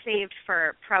what is saved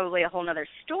for probably a whole other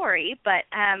story, but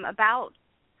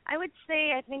I would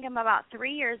say, I think about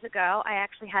 3 years ago, I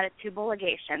actually had a tubal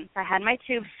ligation. So I had my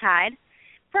tubes tied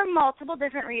for multiple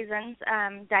different reasons,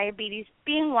 diabetes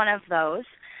being one of those.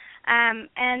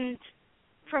 And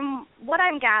from what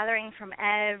I'm gathering from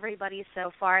everybody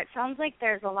so far, it sounds like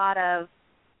there's a lot of,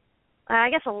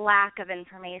 a lack of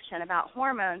information about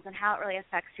hormones and how it really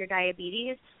affects your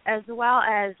diabetes, as well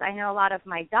as I know a lot of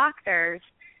my doctors,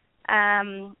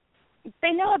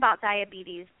 they know about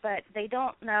diabetes, but they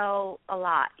don't know a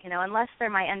lot, unless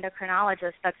they're my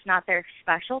endocrinologist, that's not their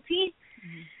specialty.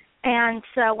 And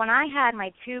so when I had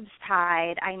my tubes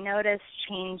tied, I noticed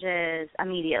changes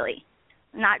immediately,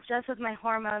 not just with my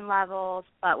hormone levels,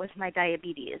 but with my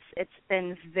diabetes. It's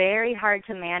been very hard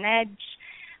to manage.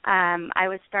 I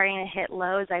was starting to hit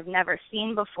lows I've never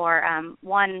seen before,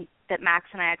 one that Max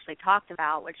and I actually talked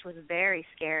about, which was very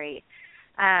scary.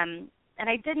 And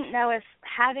I didn't know if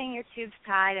having your tubes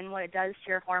tied and what it does to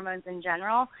your hormones in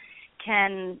general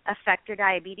can affect your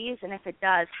diabetes, and if it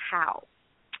does, how?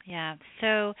 Yeah.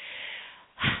 So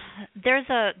there's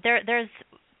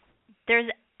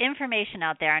information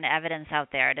out there and evidence out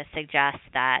there to suggest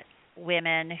that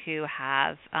women who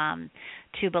have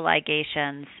tubal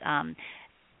ligations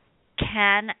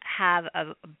can have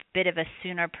a bit of a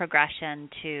sooner progression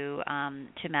to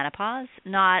menopause.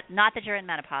 Not that you're in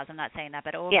menopause. I'm not saying that,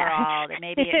 but overall,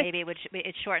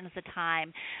 it shortens the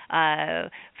time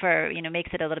for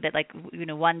makes it a little bit like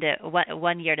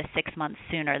 1 year to 6 months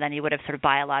sooner than you would have sort of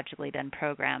biologically been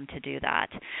programmed to do that.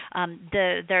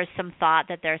 There's some thought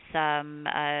that there's some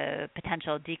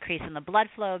potential decrease in the blood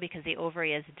flow because the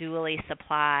ovary is dually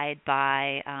supplied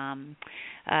by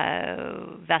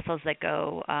vessels that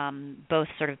go both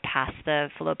sort of past the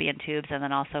fallopian tubes and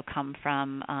then also come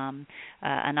from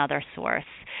another source.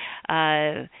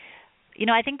 I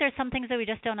think there's some things that we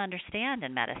just don't understand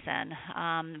in medicine.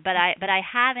 But I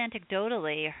have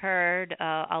anecdotally heard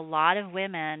a lot of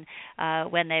women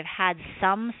when they've had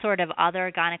some sort of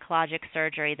other gynecologic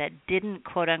surgery that didn't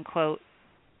quote unquote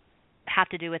have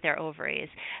to do with their ovaries,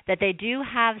 that they do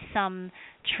have some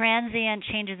transient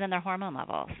changes in their hormone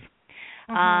levels.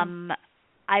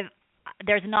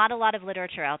 There's not a lot of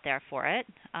literature out there for it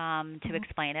to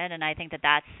explain it, and I think that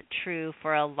that's true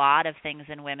for a lot of things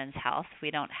in women's health.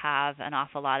 We don't have an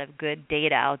awful lot of good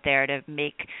data out there to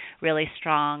make really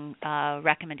strong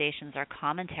recommendations or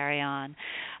commentary on.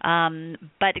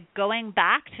 But going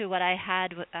back to what I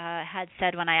had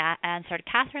said when I answered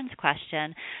Catherine's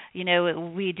question,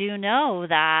 we do know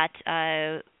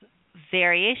that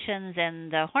variations in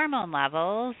the hormone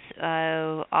levels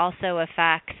also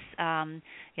affects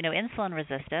insulin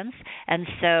resistance, and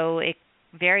so it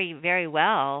very, very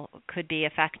well could be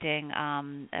affecting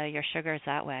your sugars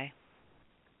that way.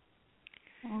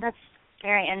 That's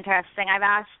very interesting. I've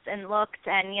asked and looked,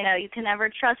 and you can never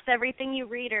trust everything you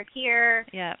read or hear.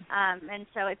 Yeah. And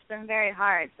so it's been very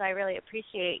hard. So I really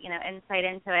appreciate insight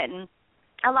into it. And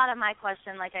a lot of my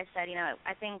question, like I said,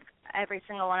 I think every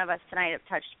single one of us tonight have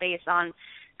touched base on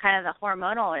kind of the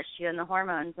hormonal issue and the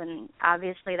hormones, and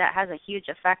obviously that has a huge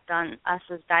effect on us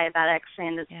as diabetics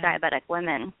and as diabetic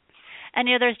women. And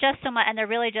there's just so much, and there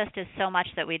really just is so much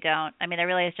that we don't. I mean, there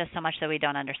really is just so much that we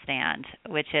don't understand,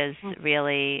 which is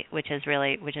really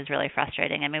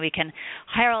frustrating. I mean, we can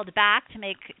herald back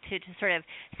to sort of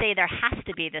say there has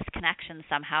to be this connection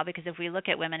somehow, because if we look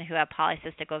at women who have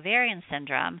polycystic ovarian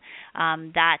syndrome,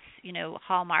 that's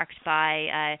hallmarked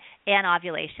by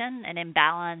anovulation and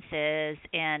imbalances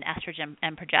in estrogen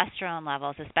and progesterone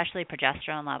levels, especially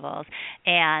progesterone levels,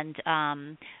 and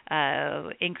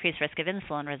increased risk of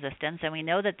insulin resistance. And we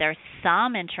know that there's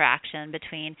some interaction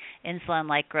between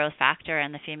insulin-like growth factor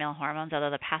and the female hormones, although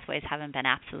the pathways haven't been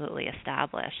absolutely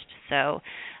established. So,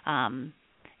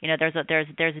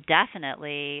 there's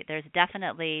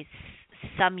definitely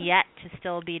some yet to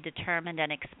still be determined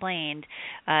and explained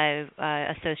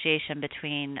association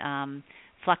between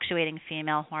fluctuating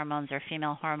female hormones or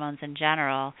female hormones in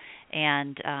general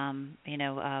and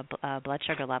blood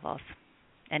sugar levels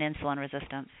and insulin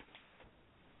resistance.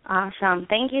 Awesome.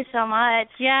 Thank you so much.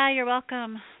 Yeah, you're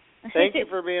welcome. Thank you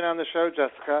for being on the show,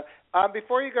 Jessica.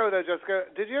 Before you go, though, Jessica,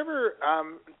 did you ever,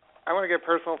 I want to get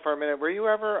personal for a minute, were you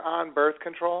ever on birth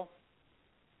control?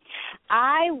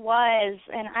 I was,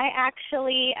 and I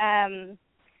actually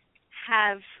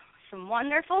have some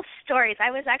wonderful stories.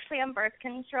 I was actually on birth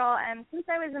control since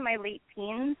I was in my late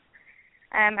teens.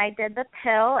 I did the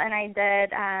pill and I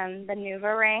did the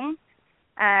NuvaRing.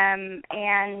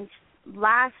 And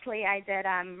lastly, I did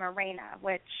Mirena,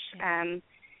 which kind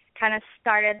of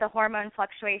started the hormone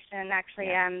fluctuation.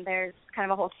 Actually, there's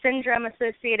kind of a whole syndrome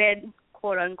associated,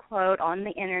 quote unquote, on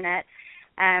the internet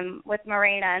with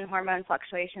Mirena and hormone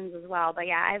fluctuations as well. But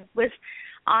yeah, I was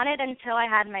on it until I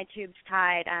had my tubes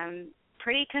tied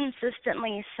pretty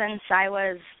consistently since I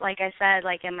was, like I said,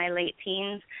 like in my late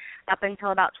teens up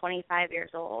until about 25 years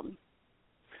old.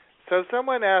 So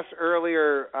someone asked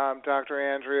earlier, Dr.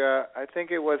 Andrea, I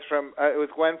think it was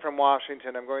Gwen from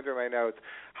Washington. I'm going through my notes.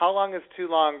 How long is too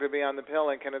long to be on the pill,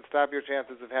 and can it stop your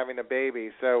chances of having a baby?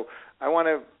 So I would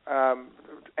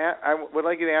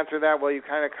like you to answer that while you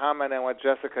kind of comment on what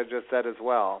Jessica just said as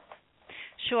well.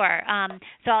 Sure.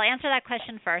 So I'll answer that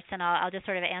question first, and I'll just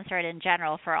sort of answer it in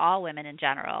general for all women in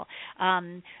general.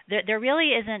 There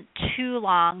really isn't too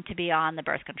long to be on the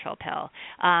birth control pill.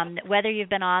 Whether you've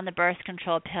been on the birth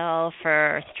control pill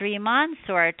for 3 months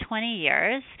or 20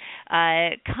 years,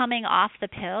 coming off the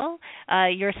pill,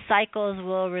 your cycles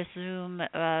will resume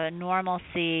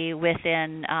normalcy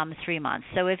within 3 months.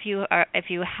 So if you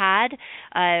had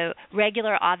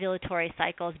regular ovulatory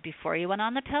cycles before you went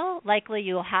on the pill, likely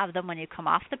you'll have them when you come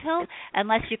off the pill,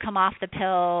 unless you come off the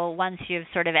pill once you've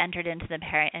sort of entered into the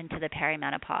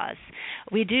perimenopause.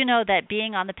 We do know that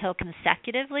being on the pill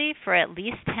consecutively for at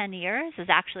least 10 years is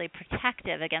actually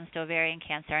protective against ovarian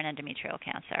cancer and endometrial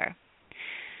cancer.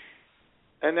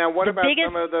 And now what about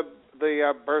some of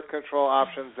the birth control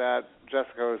options that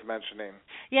Jessica was mentioning?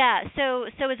 Yeah, so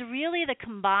it's really the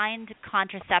combined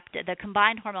contraceptive, the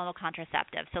combined hormonal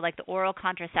contraceptive. So like the oral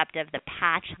contraceptive, the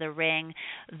patch, the ring,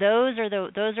 those are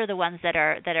the ones that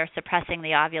are suppressing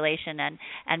the ovulation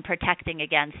and protecting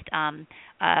against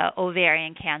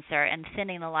ovarian cancer and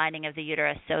thinning the lining of the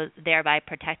uterus, so thereby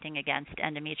protecting against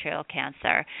endometrial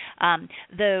cancer.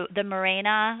 The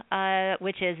Mirena,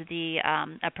 which is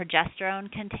a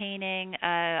progesterone-containing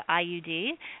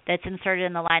IUD that's inserted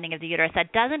in the lining of the uterus,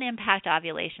 that doesn't impact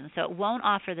ovulation, so it won't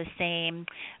offer the same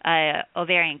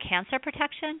ovarian cancer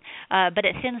protection, but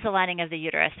it thins the lining of the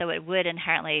uterus, so it would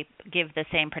inherently give the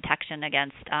same protection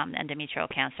against endometrial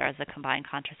cancer as the combined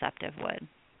contraceptive would.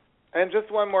 And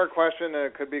just one more question, and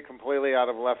it could be completely out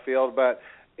of left field, but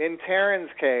in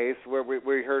Taryn's case, where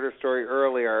we heard her story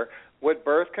earlier, would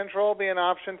birth control be an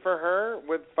option for her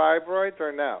with fibroids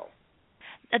or no?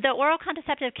 The oral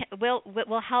contraceptive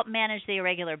will help manage the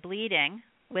irregular bleeding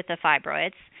with the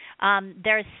fibroids.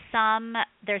 There's some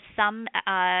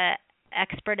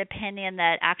expert opinion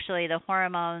that actually the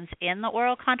hormones in the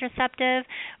oral contraceptive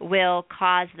will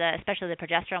cause especially the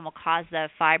progesterone will cause the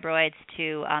fibroids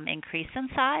to increase in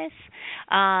size.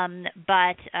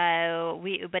 But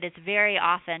it's very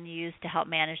often used to help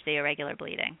manage the irregular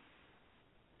bleeding.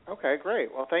 Okay, great.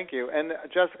 Well, thank you. And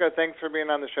Jessica, thanks for being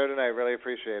on the show tonight. Really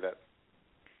appreciate it.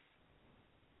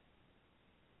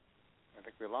 I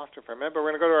think we lost her for a minute, but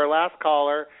we're going to go to our last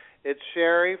caller. It's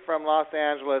Sherry from Los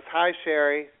Angeles. Hi,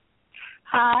 Sherry.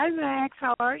 Hi, Max.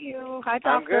 How are you? Hi, Doctor.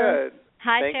 I'm good.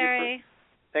 Hi, Sherry.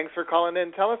 Thanks for calling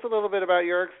in. Tell us a little bit about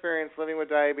your experience living with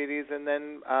diabetes, and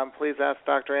then please ask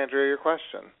Dr. Andrea your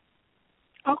question.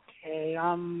 Okay.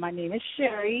 My name is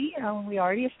Sherry. We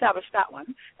already established that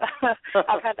one.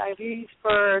 I've had diabetes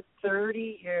for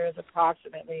 30 years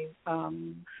approximately.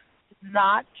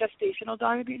 Not gestational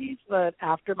diabetes, but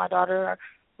after my daughter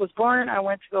was born, I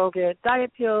went to go get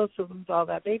diet pills to lose all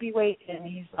that baby weight, and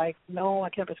he's like, no, I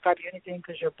can't prescribe you anything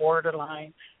because you're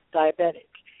borderline diabetic.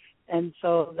 And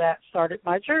so that started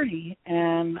my journey.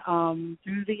 And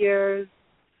through the years,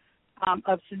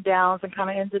 ups and downs and kind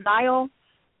of in denial,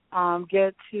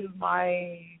 get to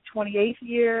my 28th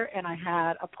year, and I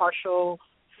had a partial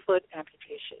foot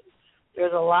amputation.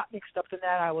 There's a lot mixed up in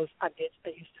that. I used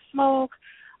to smoke.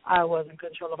 I was in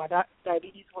control of my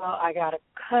diabetes well. I got a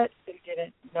cut and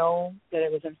didn't know that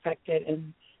it was infected,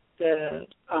 and the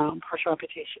partial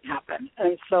amputation happened.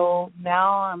 And so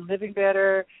now I'm living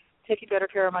better, taking better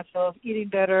care of myself, eating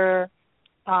better,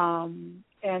 and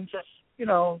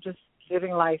just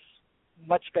living life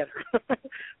much better.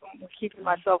 Keeping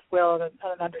myself well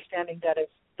and understanding that if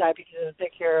diabetes doesn't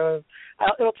take care of,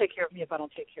 it'll take care of me if I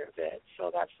don't take care of it. So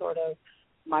that's sort of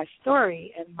my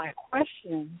story. And my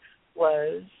question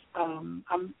was,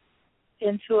 I'm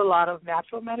into a lot of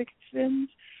natural medicines,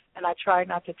 and I try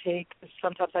not to take,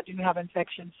 sometimes I do have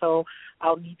infections, so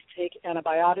I'll need to take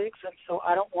antibiotics, and so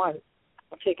I don't want to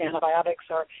take antibiotics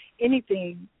or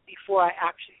anything before I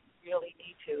actually really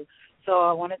need to. So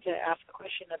I wanted to ask a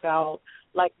question about,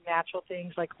 like, natural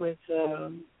things, like with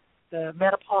the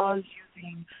menopause,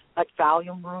 using, like,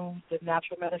 Valium room, the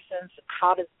natural medicines.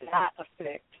 How does that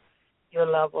affect your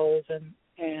levels and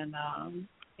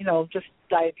just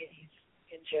diabetes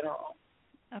in general?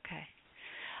 Okay.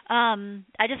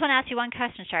 I just want to ask you one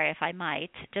question, Sherry, if I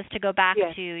might, just to go back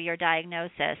to your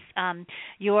diagnosis.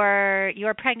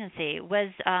 Your pregnancy was.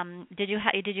 Did you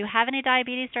have any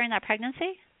diabetes during that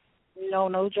pregnancy? No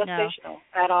gestational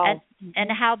at all.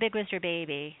 And how big was your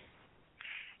baby?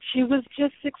 She was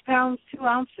just 6 pounds 2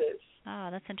 ounces. Oh,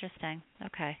 that's interesting.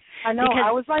 Okay. I know.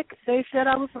 I was like, they said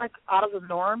I was like out of the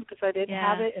norm because I didn't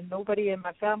have it, and nobody in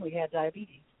my family had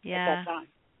diabetes at that time.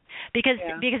 Because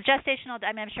gestational,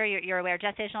 I'm sure you're aware,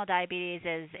 gestational diabetes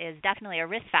is definitely a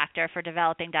risk factor for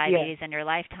developing diabetes in your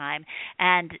lifetime.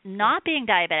 And not being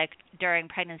diabetic during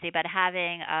pregnancy, but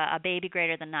having a baby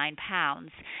greater than 9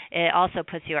 pounds, it also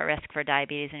puts you at risk for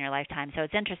diabetes in your lifetime. So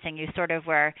it's interesting. You sort of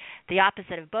were the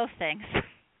opposite of both things.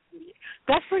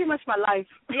 That's pretty much my life.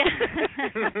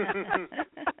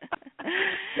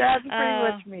 That's pretty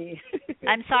much me.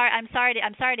 I'm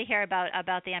sorry to hear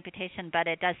about the amputation, but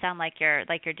it does sound like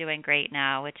you're doing great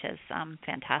now, which is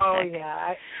fantastic. Oh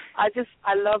yeah,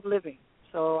 I love living.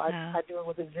 So I do it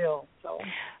with a zeal. So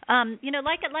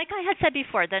like I had said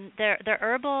before, the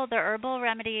herbal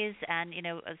remedies and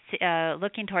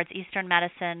looking towards Eastern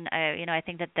medicine, I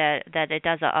think that it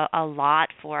does a lot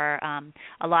for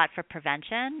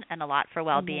prevention and a lot for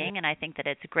well-being, and I think that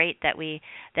it's great that we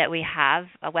have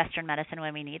a Western medicine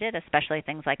when we need it, especially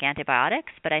things like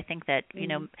antibiotics. But I think that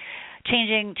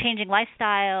changing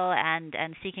lifestyle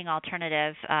and seeking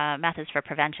alternative methods for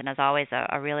prevention is always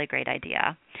a really great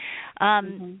idea.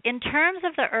 In terms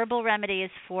of the herbal remedies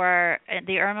for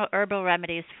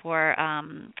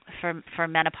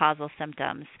menopausal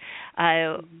symptoms,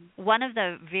 one of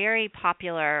the very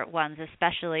popular ones,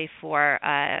 especially for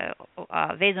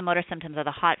vasomotor symptoms or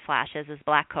the hot flashes, is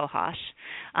black cohosh.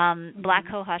 Black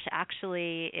cohosh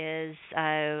actually is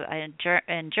in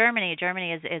Germany.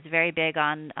 Germany is very big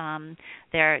on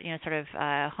their sort of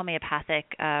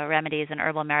homeopathic remedies and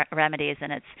herbal remedies,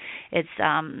 and it's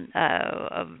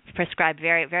prescribed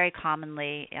very, very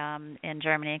commonly in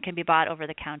Germany and can be bought over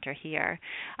the counter here.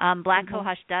 Black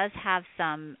cohosh does have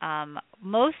some,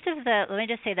 let me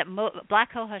just say that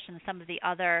black cohosh and some of the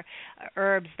other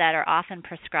herbs that are often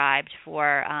prescribed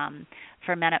for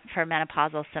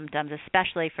menopausal symptoms,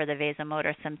 especially for the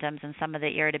vasomotor symptoms and some of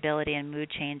the irritability and mood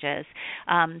changes,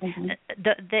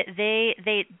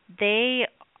 they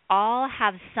all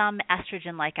have some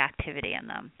estrogen-like activity in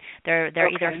them. They're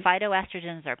either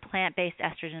phytoestrogens or plant-based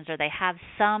estrogens, or they have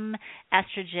some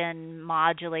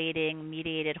estrogen-modulating,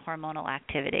 mediated hormonal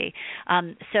activity.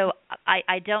 So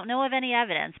I don't know of any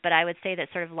evidence, but I would say that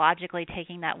sort of logically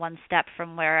taking that one step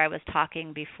from where I was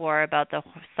talking before about the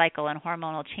cycle and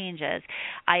hormonal changes,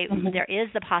 there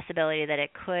is the possibility that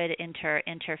it could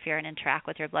interfere and interact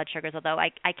with your blood sugars, although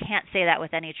I can't say that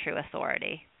with any true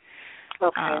authority.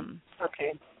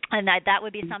 Okay. And that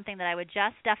would be something that I would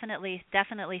just definitely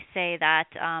say that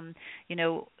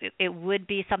it would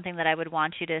be something that I would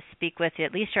want you to speak with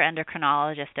at least your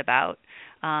endocrinologist about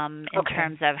in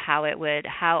terms of how it would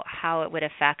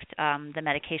affect the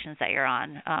medications that you're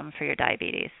on for your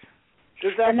diabetes.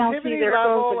 Does the activity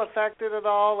level affect it at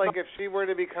all? Like if she were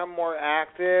to become more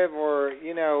active, or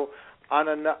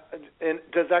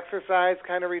does exercise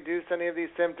kind of reduce any of these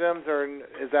symptoms, or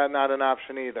is that not an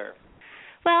option either?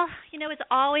 Well, it's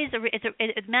always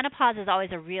menopause is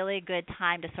always a really good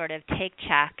time to sort of take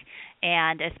check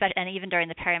and even during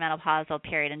the perimenopausal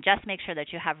period, and just make sure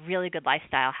that you have really good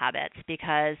lifestyle habits,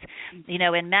 because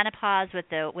in menopause with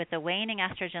the waning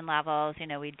estrogen levels,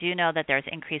 we do know that there's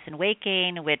increase in weight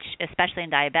gain, which especially in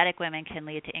diabetic women can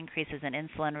lead to increases in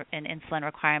insulin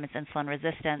requirements, insulin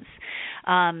resistance,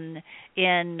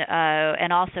 and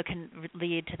also can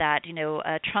lead to that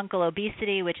truncal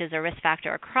obesity, which is a risk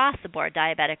factor across the board,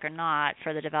 diabetic or not,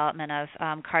 for the development of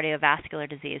cardiovascular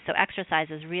disease. So exercise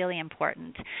is really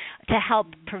important to help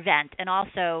prevent, and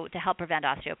also to help prevent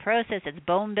osteoporosis. It's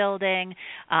bone building,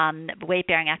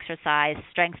 weight-bearing exercise,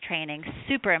 strength training,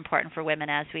 super important for women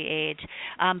as we age.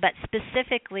 But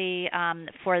specifically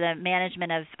for the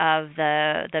management of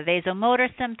the vasomotor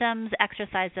symptoms,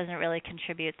 exercise doesn't really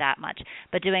contribute that much.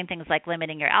 But doing things like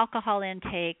limiting your alcohol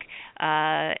intake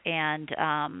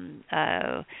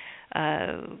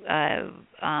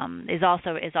is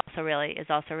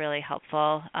also really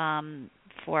helpful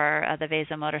for the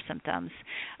vasomotor symptoms.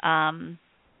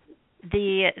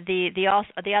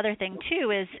 The other thing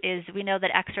too is we know that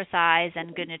exercise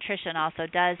and good nutrition also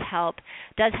does help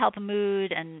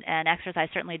mood, and exercise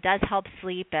certainly does help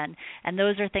sleep, and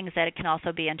those are things that can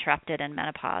also be interrupted in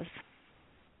menopause.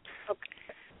 Okay.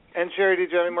 And Sherry,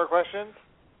 did you have any more questions?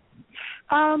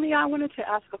 I wanted to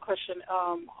ask a question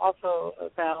also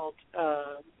about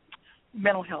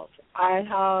mental health. I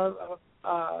have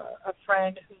a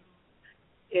friend who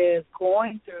is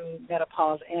going through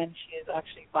menopause, and she is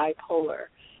actually bipolar.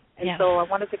 And so I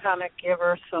wanted to kind of give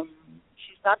her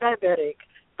she's not diabetic,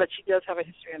 but she does have a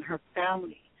history in her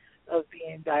family of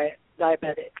being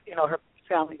diabetic. Her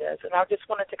family does. And I just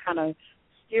wanted to kind of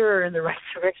steer her in the right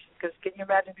direction, because can you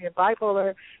imagine being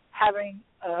bipolar, having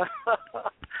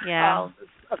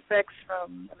effects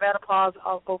from menopause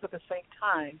all both at the same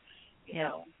time?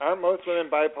 Aren't most women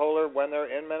bipolar when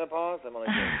they're in menopause? I'm only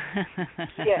kidding.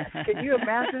 Yes. Can you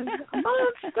imagine a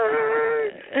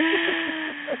monster?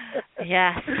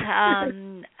 Yes.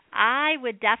 I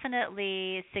would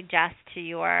definitely suggest to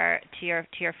your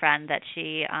friend that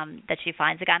she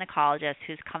finds a gynecologist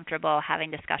who's comfortable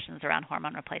having discussions around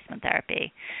hormone replacement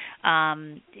therapy.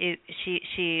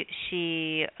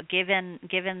 She given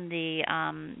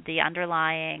the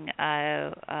underlying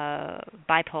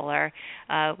bipolar,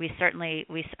 I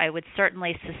would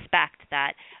certainly suspect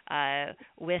that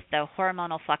with the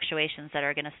hormonal fluctuations that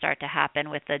are going to start to happen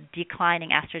with the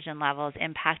declining estrogen levels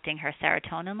impacting her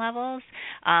serotonin levels,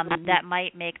 that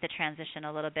might make the transition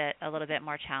a little bit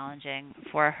more challenging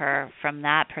for her from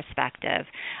that perspective.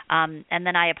 And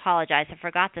then I apologize, I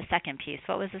forgot the second piece.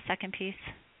 What was the second piece?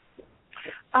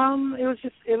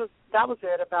 That was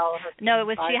it about her. No, it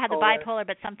was bipolar. She had the bipolar,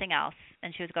 but something else,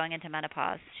 and she was going into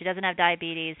menopause. She doesn't have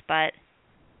diabetes, but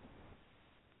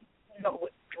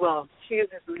well, she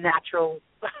uses natural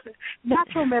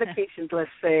medications, let's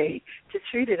say, to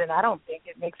treat it, and I don't think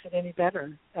it makes it any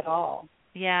better at all.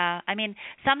 Yeah, I mean,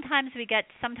 sometimes we get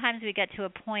to a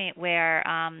point where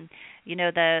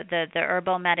the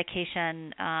herbal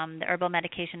medication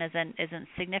isn't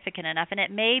significant enough, and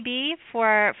it may be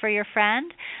for your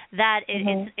friend that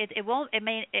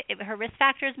her risk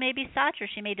factors may be such, or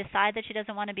she may decide that she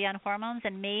doesn't want to be on hormones,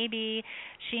 and maybe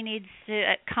she needs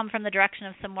to come from the direction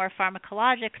of some more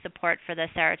pharmacologic support for the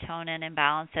serotonin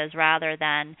imbalances rather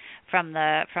than from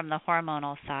the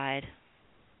hormonal side.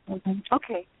 Mm-hmm.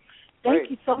 Okay.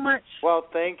 Thank you so much. Well,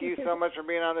 thank you so much for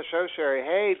being on the show, Sherry.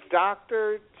 Hey,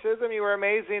 Dr. Chisholm, you were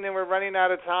amazing, and we're running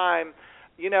out of time.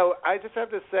 I just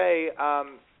have to say,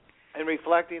 in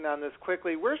reflecting on this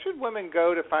quickly, where should women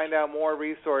go to find out more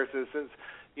resources, since,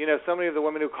 so many of the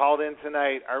women who called in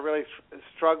tonight are really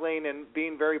struggling and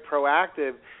being very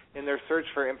proactive in their search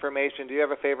for information? Do you have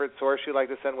a favorite source you'd like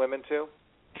to send women to?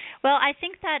 Well, I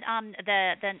think that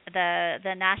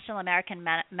the National American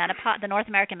Menopause, the North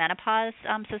American Menopause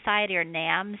Society, or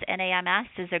NAMS, NAMS,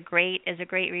 is a great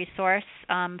resource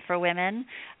for women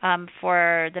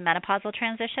for the menopausal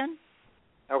transition.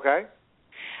 Okay.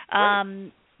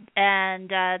 And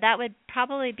that would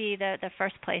probably be the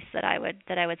first place that I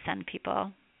would send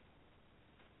people.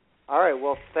 All right.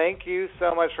 Well, thank you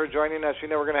so much for joining us.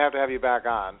 We're going to have you back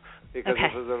on, because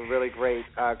this was a really great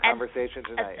conversation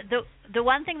tonight. The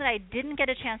one thing that I didn't get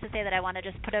a chance to say that I want to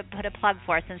just put a plug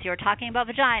for, since you were talking about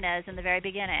vaginas in the very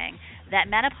beginning, that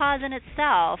menopause in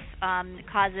itself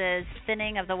causes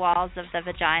thinning of the walls of the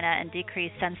vagina and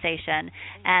decreased sensation,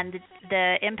 and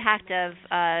the impact of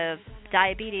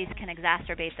diabetes can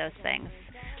exacerbate those things.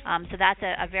 So that's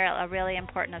a really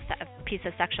important piece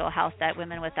of sexual health that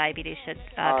women with diabetes should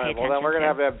pay attention to. Well, then we're going to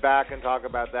have to have back and talk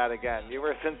about that again. You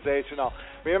were sensational.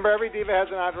 Remember, every diva has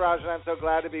an entourage, and I'm so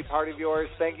glad to be part of yours.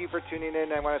 Thank you for tuning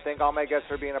in. I want to thank all my guests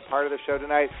for being a part of the show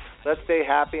tonight. Let's stay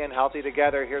happy and healthy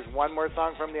together. Here's one more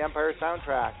song from the Empire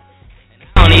soundtrack.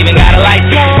 I don't even got a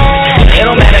license. It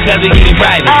don't matter because we keep it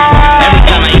private. Every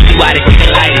time I eat you out, it's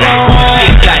light.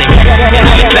 Get excited. Get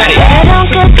excited. I don't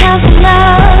get time for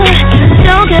love.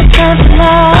 Don't get time for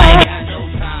love.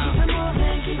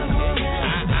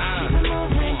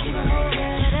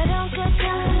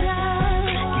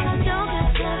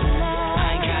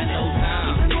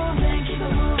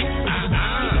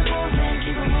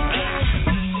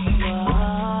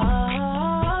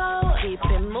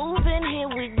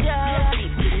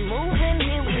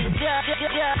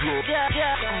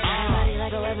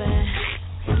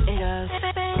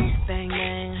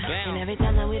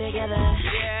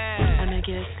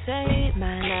 Say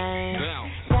my name.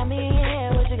 Tell me,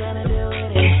 yeah, what you gonna do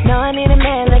with it? No, I need a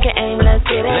man like an aim, let's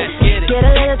get it. Get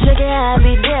a little trigger, I'll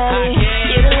be daddy.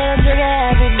 Get a little trigger,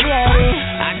 I'll be daddy.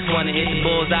 I just wanna hit the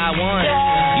bullseye once.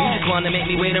 You just wanna make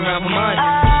me wait around for months.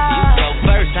 You go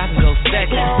first, I can go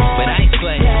second. But I ain't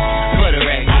playing.